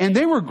 and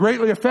they were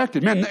greatly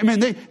affected. Man,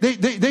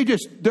 they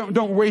just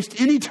don't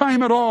waste any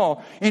time at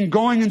all in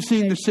going and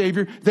seeing the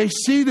Savior. They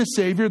see the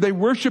Savior, they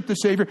worship the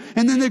Savior,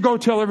 and then they go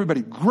tell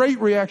everybody. Great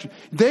reaction.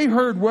 They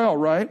heard well,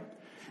 right?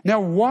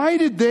 Now, why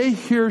did they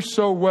hear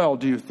so well,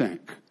 do you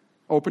think?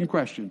 Open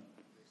question.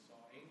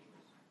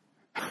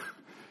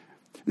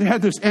 They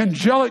had this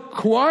angelic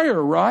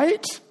choir,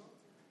 right?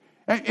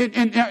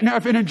 And now,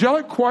 if an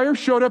angelic choir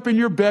showed up in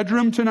your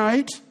bedroom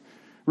tonight,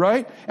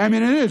 right? I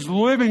mean, it is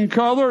living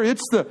color.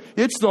 It's the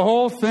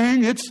whole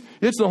thing. It's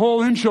the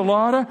whole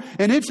enchilada,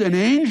 and it's an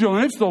angel,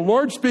 and it's the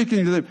Lord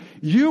speaking to them.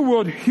 You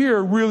would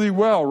hear really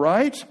well,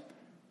 right?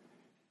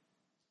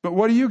 But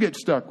what do you get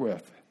stuck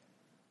with?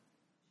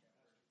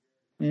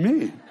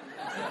 Me.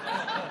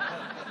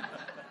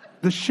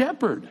 The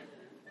shepherd,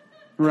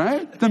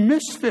 right? The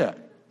misfit,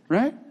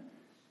 right?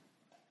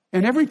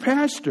 And every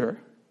pastor,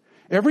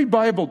 every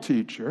Bible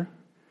teacher,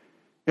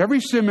 every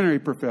seminary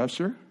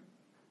professor,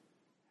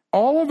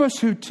 all of us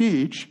who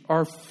teach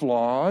are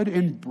flawed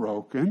and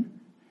broken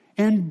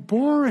and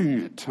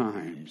boring at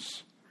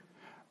times.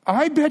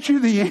 I bet you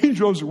the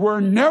angels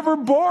were never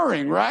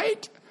boring,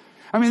 right?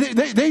 I mean,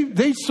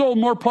 they sold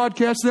more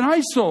podcasts than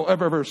I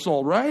ever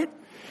sold, right?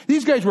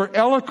 These guys were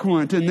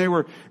eloquent and they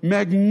were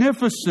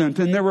magnificent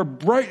and they were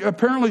bright.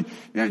 Apparently,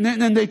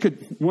 and they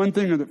could, one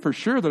thing for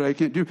sure that I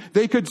can't do,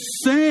 they could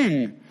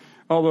sing.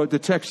 Although the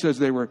text says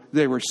they were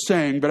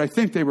sang, but I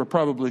think they were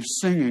probably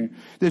singing.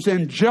 This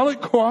angelic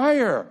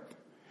choir.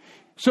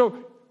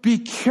 So be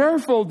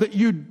careful that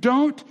you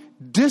don't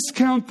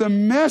discount the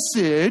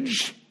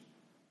message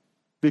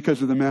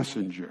because of the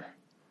messenger.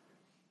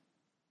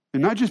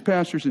 And not just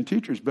pastors and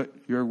teachers, but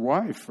your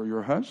wife or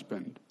your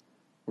husband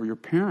or your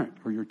parent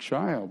or your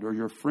child or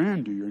your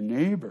friend or your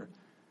neighbor.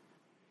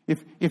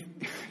 If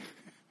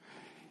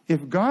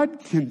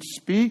God can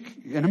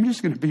speak, and I'm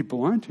just going to be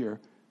blunt here,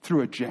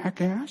 through a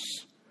jackass,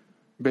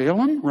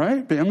 Balaam,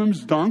 right?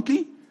 Balaam's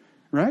donkey,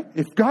 right?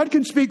 If God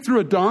can speak through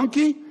a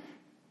donkey,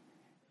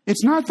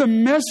 it's not the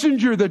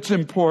messenger that's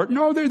important.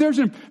 No, there's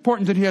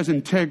important that he has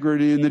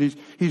integrity and that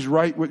he's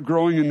right with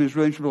growing in his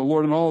relationship with the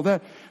Lord and all of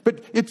that.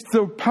 But it's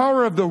the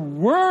power of the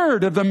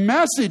word, of the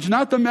message,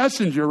 not the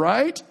messenger,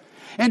 right?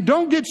 And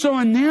don't get so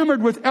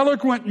enamored with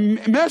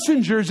eloquent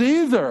messengers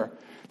either,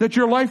 that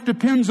your life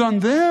depends on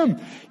them.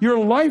 Your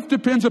life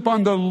depends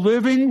upon the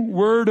living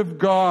word of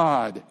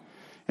God.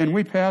 And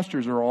we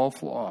pastors are all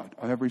flawed,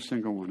 every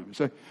single one of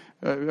us.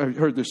 I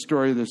heard this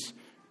story of this,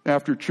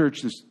 after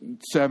church, this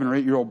 7 or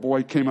 8 year old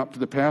boy came up to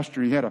the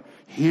pastor. He had a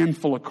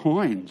handful of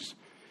coins.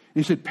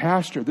 He said,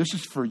 "Pastor, this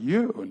is for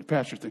you." And the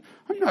pastor said,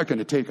 "I'm not going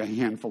to take a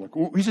handful of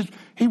coins." He says,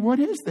 "Hey, what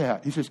is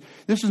that?" He says,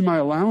 "This is my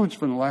allowance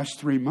for the last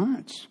 3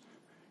 months.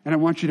 And I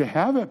want you to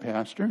have it,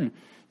 Pastor." And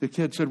the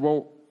kid said,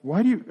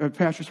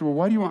 Pastor said,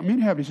 "Why do you want me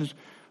to have it?" He says,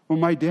 "Well,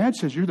 my dad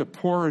says you're the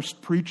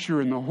poorest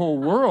preacher in the whole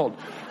world.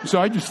 So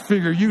I just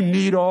figure you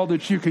need all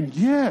that you can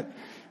get."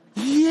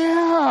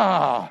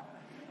 Yeah.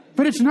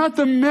 But it's not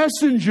the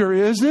messenger,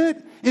 is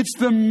it? It's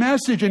the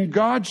message. And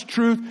God's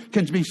truth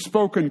can be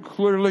spoken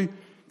clearly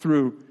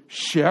through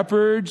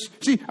shepherds.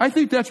 See, I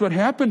think that's what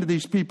happened to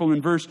these people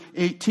in verse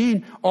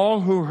 18.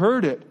 All who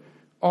heard it.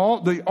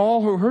 All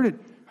who heard it.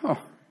 Oh,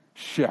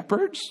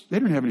 shepherds? They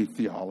don't have any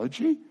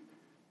theology.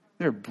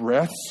 Their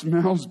breath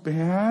smells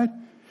bad.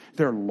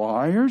 They're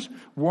liars.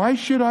 Why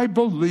should I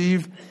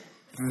believe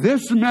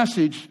this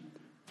message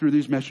through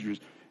these messengers?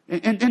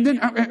 And then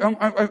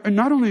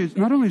not only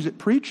is it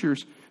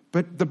preachers,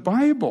 but the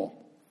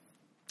Bible,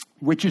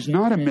 which is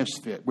not a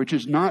misfit, which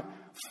is not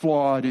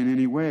flawed in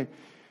any way.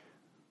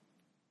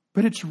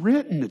 But it's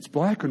written, it's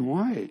black and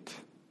white.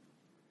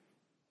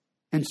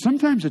 And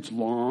sometimes it's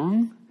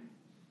long.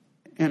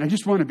 And I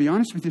just want to be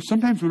honest with you,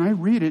 sometimes when I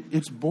read it,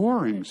 it's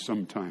boring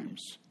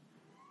sometimes.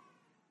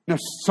 Now,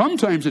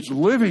 sometimes it's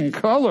living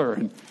color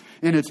and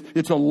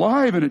it's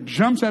alive and it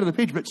jumps out of the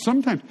page. But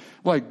sometimes,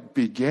 like,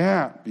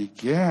 begat.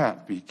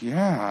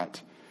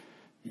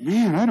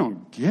 Man, I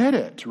don't get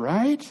it,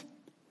 right?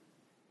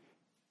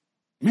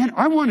 Man,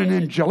 I want an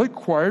angelic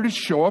choir to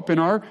show up in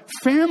our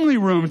family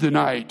room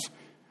tonight.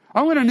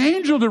 I want an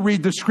angel to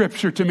read the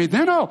scripture to me.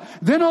 Then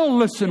I'll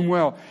listen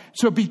well.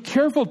 So be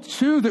careful,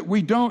 too, that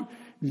we don't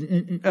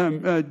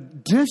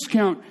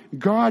discount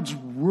God's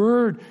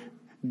word.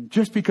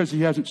 Just because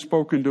he hasn't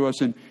spoken to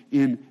us in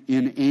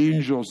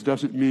angels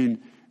doesn't mean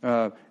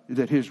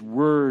that his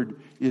word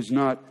is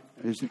not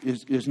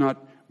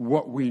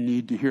what we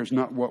need to hear, is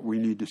not what we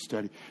need to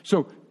study.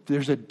 So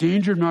there's a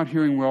danger of not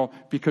hearing well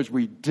because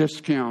we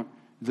discount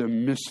the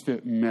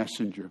misfit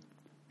messenger.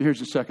 Here's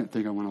the second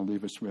thing I want to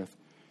leave us with,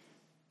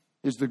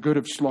 is the good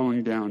of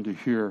slowing down to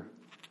hear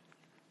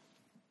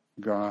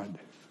God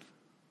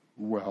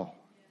well.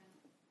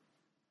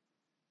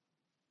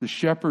 The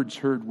shepherds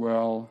heard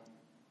well,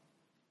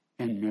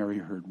 and Mary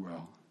heard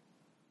well.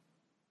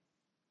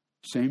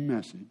 Same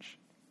message.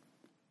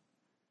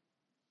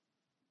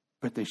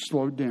 But they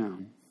slowed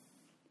down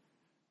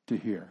to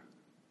hear.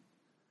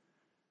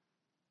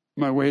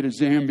 My way to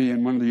Zambia,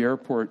 in one of the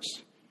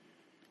airports,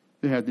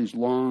 they had these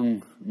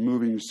long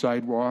moving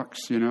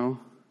sidewalks,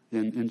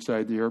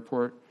 inside the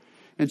airport.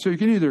 And so you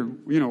can either,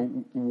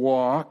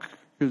 walk,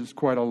 because it's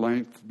quite a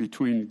length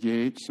between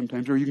gates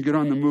sometimes, or you can get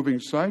on the moving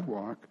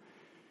sidewalk.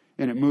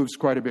 And it moves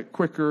quite a bit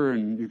quicker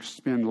and you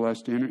spend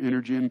less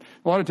energy. And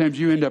a lot of times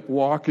you end up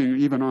walking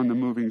even on the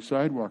moving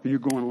sidewalk and you're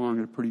going along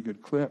at a pretty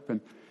good clip.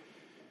 And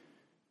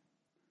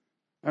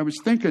I was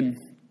thinking,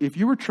 if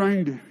you were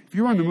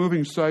on the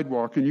moving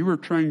sidewalk and you were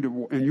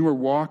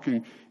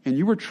walking and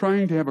you were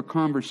trying to have a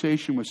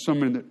conversation with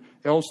someone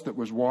else that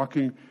was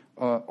walking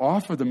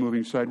off of the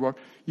moving sidewalk,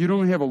 you'd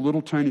only have a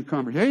little tiny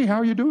conversation. Hey, how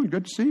are you doing?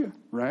 Good to see you,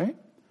 right?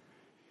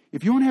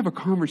 If you want to have a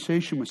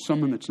conversation with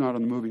someone that's not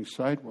on the moving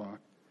sidewalk,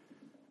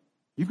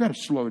 you've got to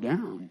slow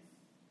down.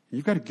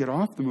 You've got to get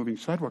off the moving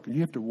sidewalk, and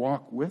you have to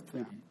walk with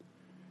them.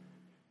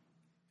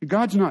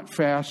 God's not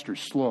fast or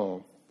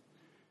slow,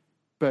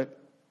 but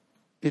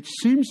it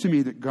seems to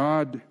me that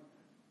God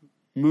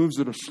moves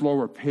at a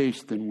slower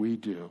pace than we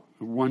do.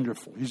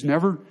 Wonderful.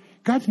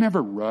 God's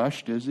never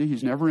rushed, is he?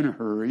 He's never in a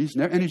hurry.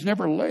 And he's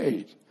never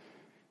late.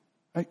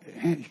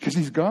 Because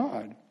he's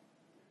God.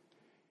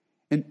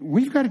 And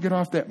we've got to get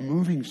off that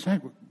moving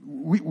sidewalk.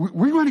 We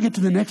want to get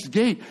to the next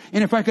gate.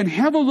 And if I can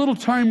have a little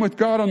time with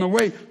God on the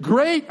way,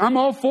 great, I'm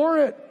all for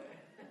it.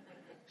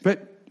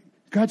 But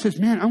God says,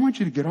 man, I want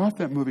you to get off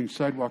that moving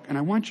sidewalk, and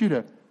I want you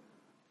to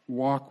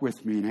walk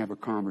with me and have a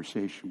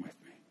conversation with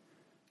me.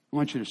 I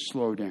want you to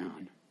slow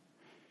down.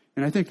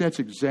 And I think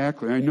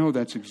I know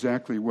that's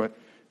exactly what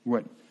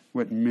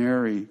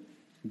Mary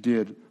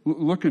did.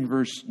 Look in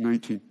verse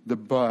 19. The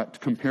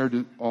but, compared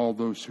to all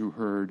those who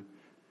heard.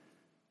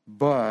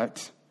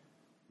 But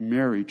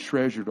Mary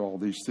treasured all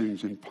these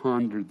things and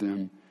pondered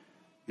them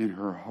in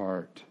her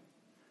heart.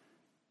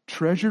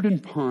 Treasured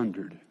and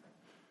pondered.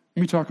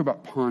 Let me talk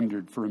about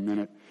pondered for a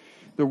minute.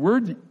 The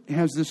word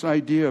has this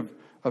idea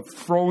of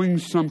throwing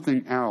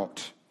something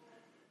out.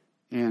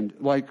 And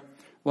like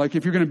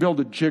if you're going to build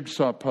a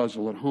jigsaw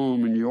puzzle at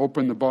home and you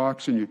open the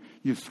box and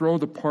you throw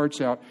the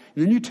parts out,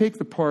 and then you take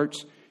the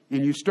parts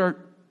and you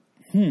start,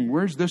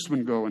 where's this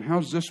one go? And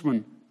how's this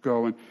one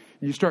go? And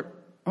you start,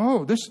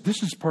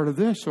 this is part of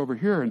this over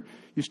here. And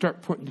you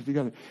start putting it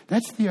together.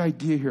 That's the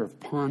idea here of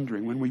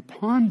pondering. When we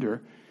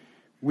ponder,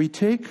 we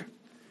take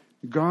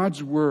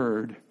God's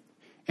word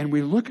and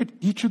we look at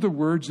each of the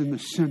words in the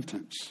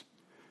sentence.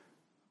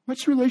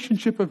 What's the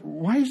relationship of,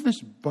 why is this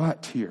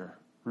but here,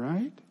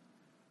 right?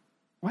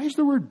 Why is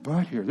the word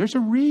but here? There's a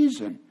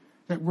reason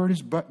that word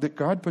is but, that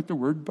God put the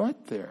word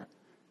but there.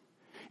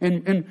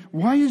 And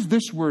why is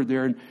this word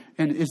there?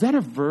 And is that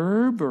a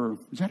verb, or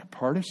is that a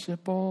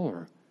participle,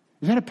 or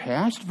is that a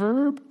past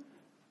verb?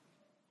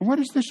 What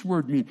does this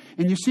word mean?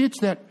 And you see, it's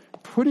that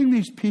putting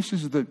these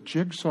pieces of the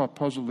jigsaw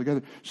puzzle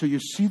together so you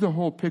see the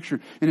whole picture.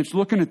 And it's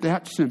looking at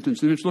that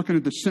sentence, and it's looking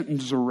at the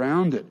sentences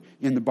around it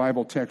in the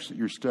Bible text that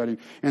you're studying,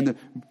 and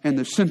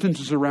the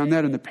sentences around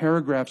that, and the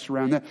paragraphs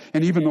around that,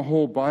 and even the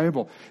whole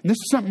Bible. And this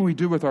is something we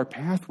do with our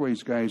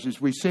Pathways guys, is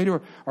we say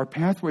to our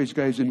Pathways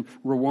guys in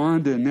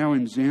Rwanda and now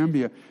in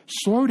Zambia,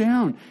 slow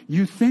down.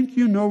 You think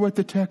you know what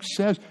the text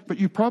says, but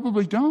you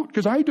probably don't,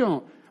 because I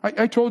don't.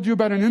 I told you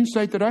about an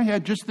insight that I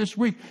had just this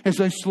week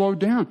as I slowed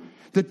down.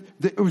 That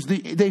it was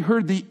they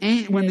heard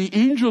when the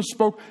angel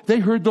spoke, they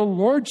heard the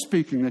Lord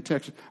speaking the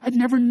text. I'd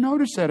never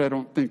noticed that, I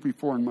don't think,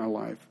 before in my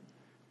life.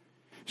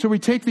 So we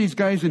take these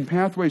guys in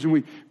Pathways and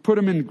we put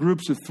them in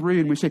groups of 3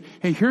 and we say,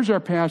 hey, here's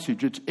our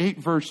passage. It's 8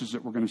 verses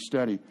that we're going to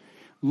study.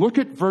 Look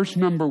at verse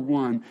number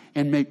 1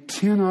 and make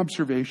 10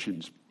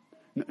 observations.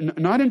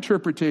 Not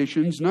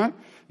interpretations, not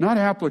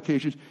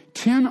applications,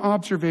 10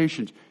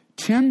 observations.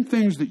 10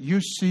 things that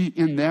you see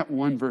in that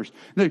one verse.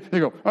 They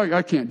go,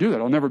 I can't do that.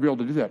 I'll never be able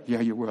to do that.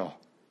 Yeah, you will.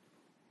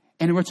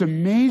 And what's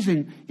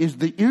amazing is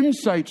the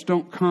insights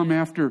don't come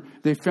after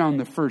they found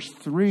the first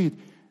 3.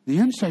 The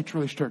insights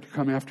really start to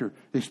come after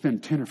they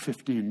spend 10 or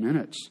 15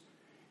 minutes.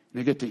 And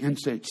they get to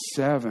insight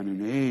 7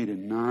 and 8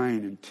 and 9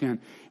 and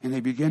 10. And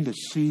they begin to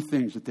see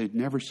things that they'd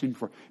never seen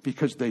before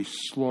because they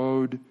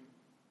slowed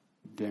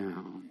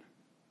down.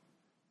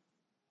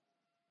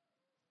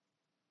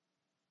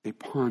 They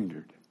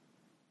pondered.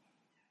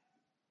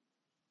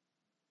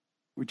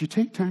 Would you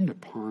take time to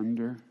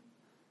ponder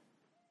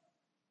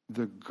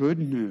the good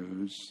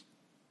news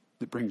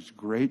that brings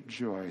great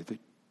joy, that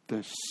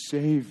the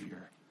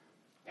Savior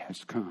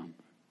has come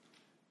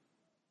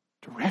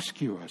to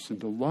rescue us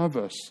and to love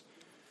us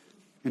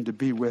and to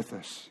be with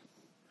us?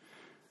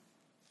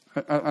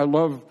 I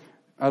love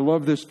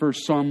this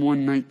verse, Psalm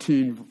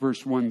 119,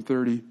 verse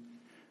 130.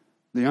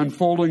 The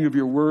unfolding of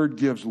your word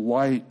gives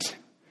light.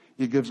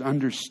 It gives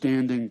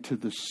understanding to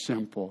the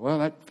simple. Well,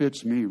 that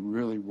fits me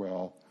really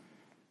well.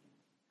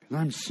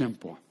 I'm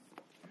simple.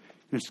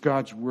 And it's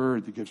God's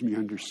word that gives me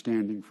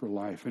understanding for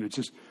life. And it's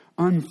just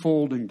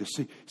unfolding to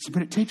see.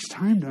 But it takes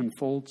time to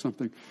unfold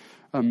something.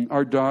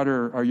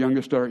 Our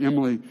youngest daughter,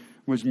 Emily,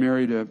 was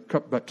married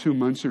about 2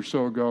 months or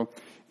so ago.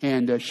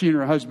 And she and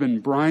her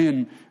husband,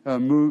 Brian, are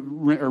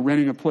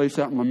renting a place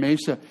out in La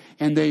Mesa.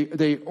 And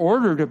they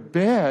ordered a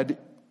bed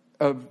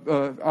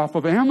off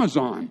of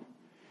Amazon.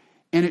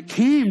 And it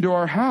came to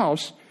our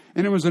house.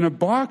 And it was in a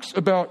box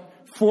about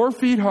 4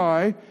 feet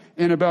high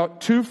and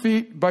about 2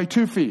 feet by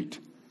 2 feet.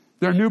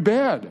 Their new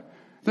bed.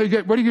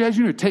 What do you guys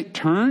do? Take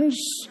turns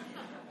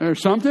or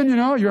something?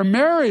 You're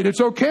married.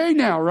 It's okay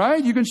now,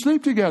 right? You can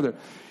sleep together.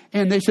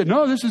 And they said,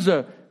 no, this is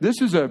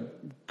a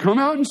come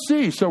out and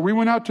see. So we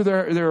went out to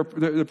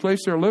the place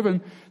they're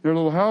living, their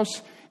little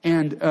house,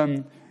 and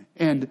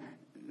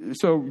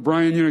so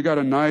Brian, got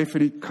a knife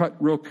and he cut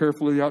real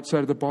carefully the outside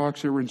of the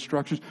box. There were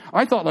instructions.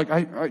 I thought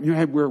I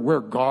had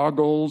wear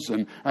goggles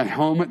and a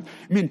helmet.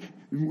 I mean,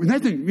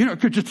 that thing, it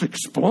could just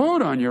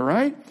explode on you,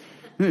 right?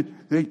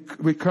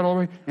 We cut all the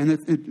way, and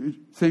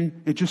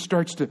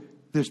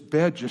this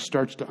bed just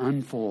starts to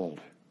unfold.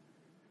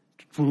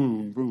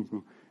 Boom, boom,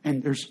 boom.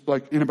 And there's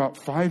in about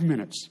 5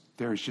 minutes,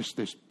 there's just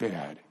this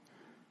bed.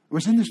 It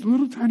was in this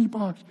little tiny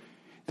box.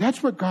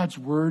 That's what God's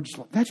word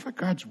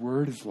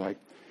is like.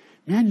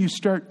 Man, you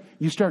start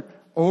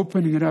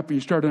opening it up and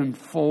you start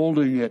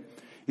unfolding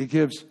it. It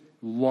gives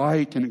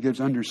light and it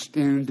gives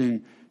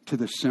understanding to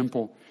the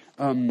simple.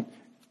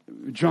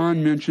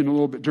 John mentioned a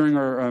little bit during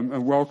our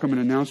welcome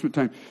and announcement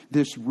time,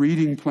 this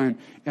reading plan.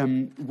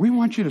 We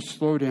want you to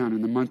slow down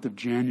in the month of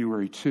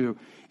January too.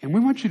 And we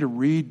want you to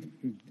read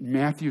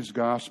Matthew's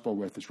gospel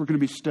with us. We're going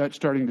to be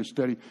starting to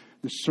study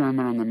the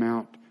Sermon on the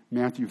Mount,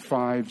 Matthew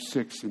 5,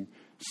 6, and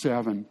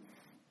 7,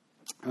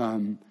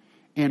 and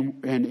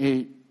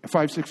 8.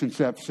 5, 6, and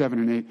 7,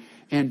 and 8.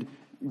 And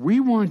we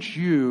want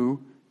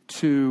you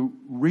to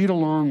read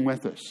along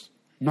with us.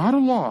 Not a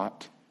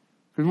lot.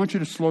 We want you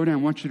to slow down.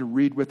 We want you to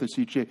read with us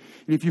each day.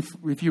 And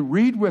if you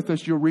read with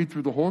us, you'll read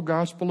through the whole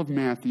Gospel of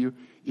Matthew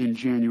in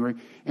January.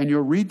 And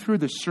you'll read through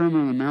the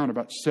Sermon on the Mount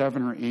about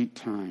 7 or 8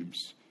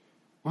 times.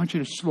 I want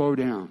you to slow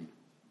down.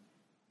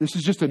 This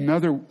is just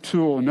another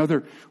tool,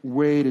 another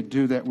way to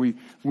do that. We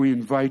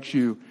invite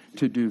you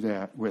to do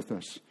that with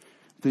us.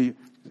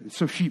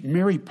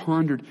 Mary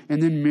pondered,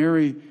 and then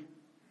Mary,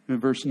 in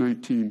verse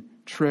 19,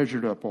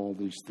 treasured up all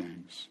these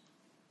things.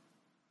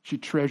 She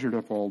treasured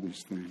up all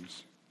these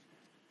things.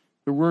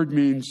 The word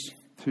means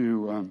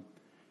to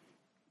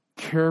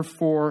care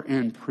for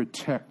and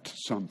protect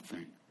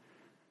something,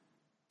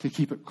 to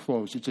keep it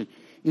close.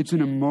 It's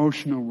an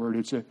emotional word.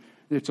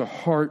 It's a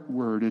heart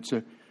word. It's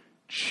a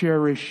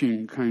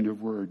cherishing kind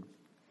of word.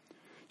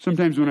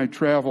 Sometimes when I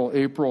travel,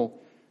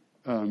 April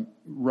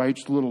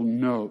writes little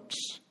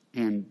notes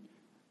and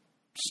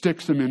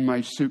sticks them in my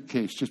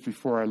suitcase just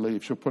before I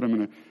leave. She'll put them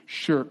in a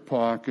shirt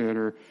pocket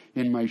or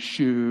in my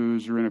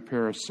shoes or in a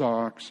pair of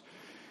socks.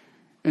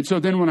 And so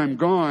then when I'm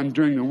gone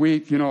during the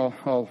week,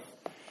 I'll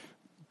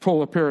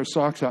pull a pair of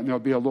socks out and there'll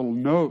be a little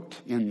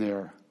note in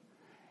there.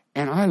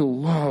 And I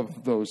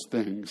love those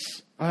things.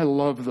 I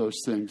love those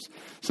things.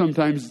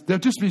 Sometimes they'll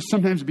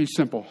sometimes be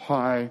simple.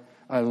 Hi,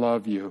 I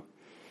love you.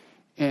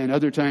 And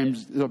other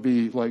times they'll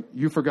be like,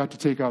 you forgot to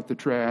take out the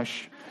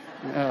trash.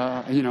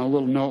 A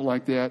little note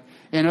like that.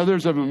 And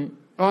others of them,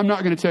 I'm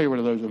not going to tell you what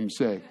others of them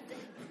say.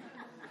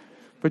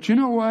 But you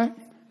know what?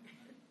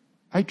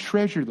 I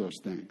treasure those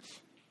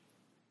things.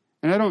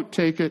 And I don't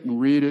take it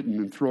and read it and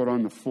then throw it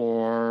on the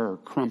floor or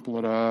crumple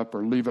it up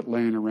or leave it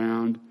laying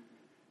around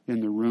in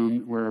the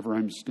room wherever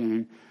I'm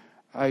staying.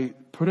 I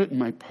put it in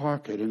my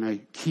pocket and I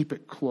keep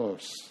it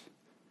close.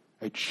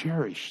 I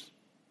cherish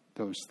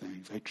those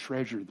things. I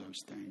treasure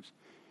those things.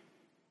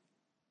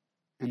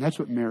 And that's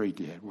what Mary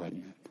did,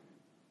 wasn't it?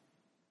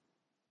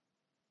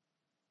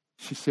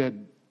 She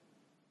said,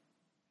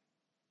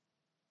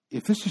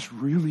 if this is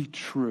really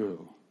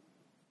true,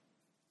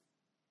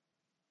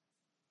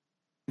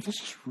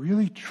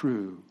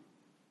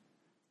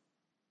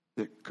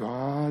 that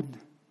God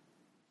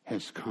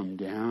has come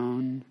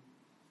down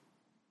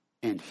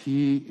and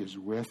He is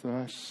with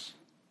us,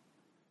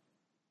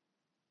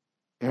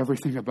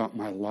 everything about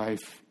my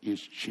life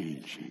is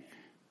changing.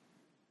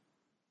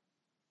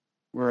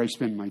 Where I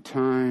spend my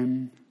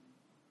time,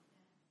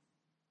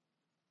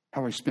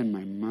 how I spend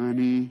my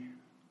money,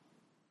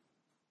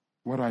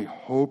 what I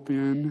hope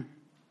in,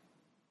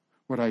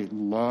 what I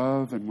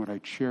love and what I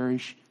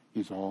cherish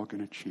is all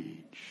going to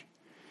change.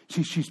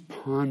 See, she's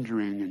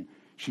pondering and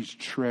she's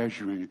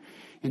treasuring.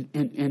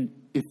 And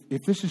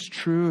if this is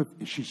true,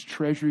 if she's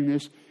treasuring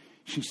this,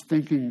 she's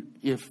thinking,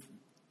 if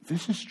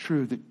this is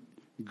true, that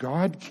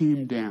God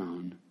came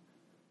down,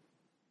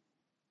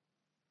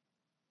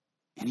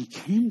 and He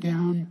came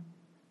down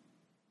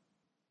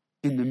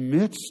in the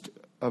midst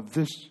of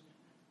this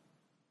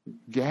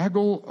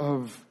gaggle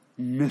of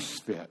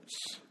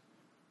misfits,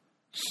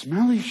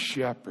 smelly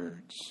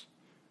shepherds,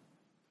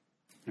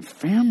 a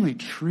family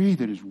tree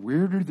that is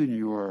weirder than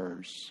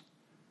yours.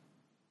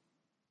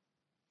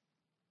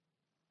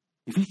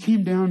 If He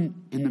came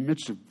down in the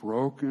midst of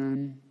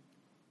broken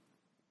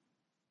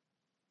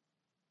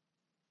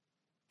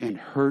and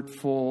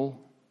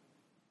hurtful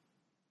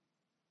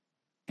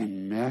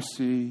and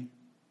messy,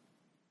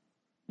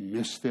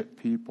 misfit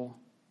people,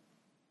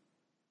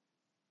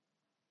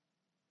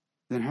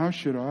 then how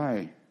should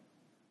I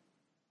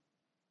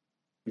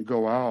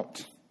go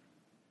out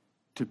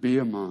to be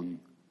among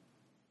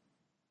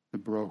the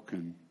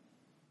broken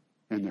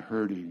and the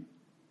hurting?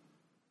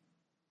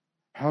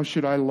 How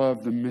should I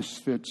love the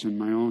misfits in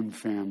my own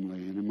family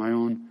and in my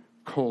own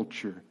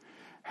culture?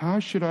 How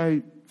should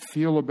I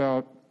feel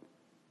about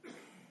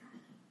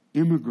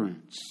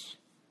immigrants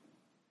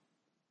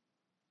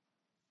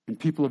and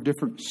people of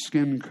different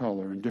skin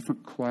color and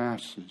different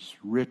classes,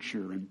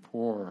 richer and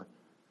poorer,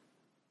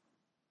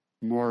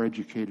 more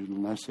educated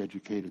and less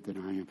educated than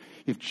I am?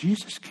 If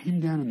Jesus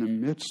came down in the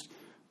midst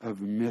of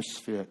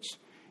misfits,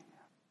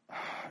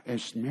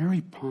 as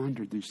Mary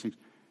pondered these things,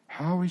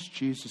 how is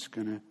Jesus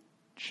going to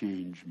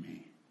change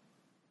me?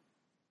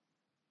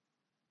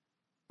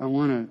 I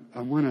want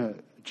to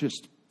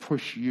just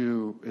push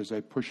you as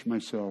I push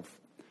myself.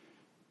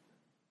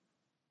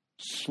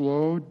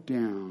 Slow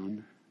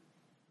down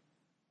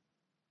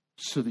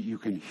so that you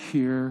can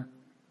hear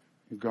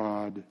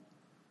God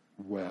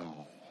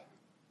well.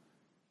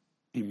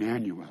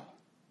 Emmanuel.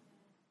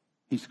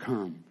 He's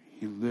come.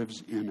 He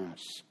lives in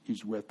us.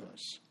 He's with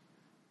us.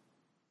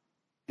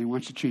 He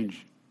wants to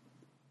change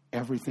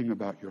everything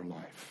about your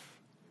life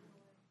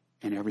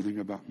and everything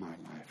about my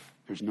life.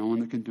 There's no one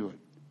that can do it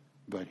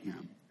but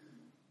him.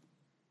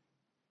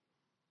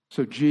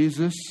 So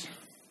Jesus,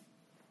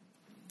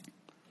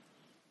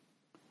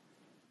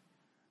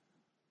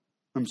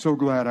 I'm so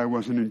glad I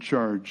wasn't in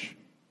charge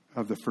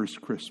of the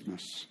first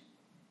Christmas.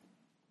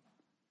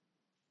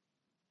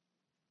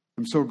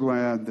 I'm so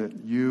glad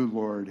that you,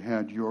 Lord,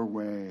 had your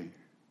way.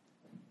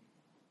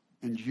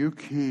 And you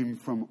came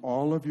from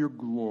all of your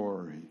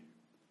glory.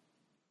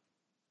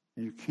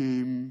 You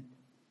came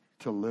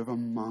to live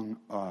among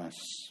us,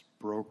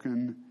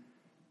 broken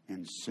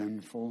and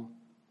sinful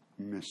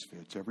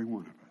misfits, every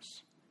one of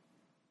us.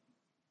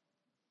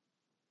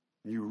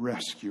 You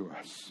rescue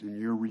us, and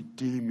you're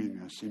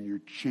redeeming us, and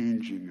you're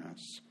changing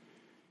us.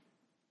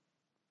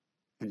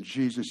 And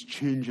Jesus,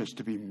 change us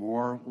to be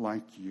more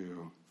like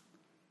you,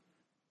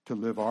 to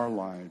live our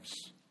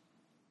lives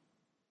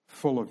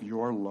full of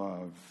your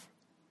love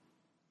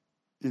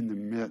in the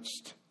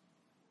midst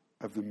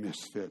of the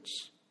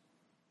misfits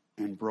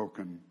and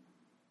broken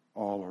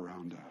all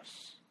around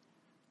us.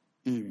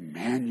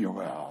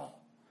 Emmanuel,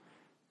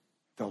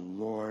 the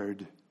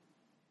Lord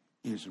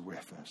is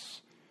with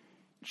us.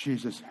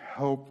 Jesus,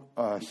 help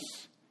us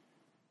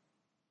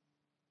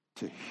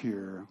to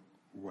hear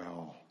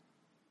well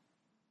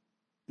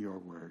your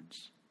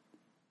words.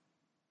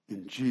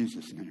 In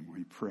Jesus' name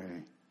we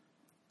pray.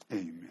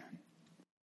 Amen.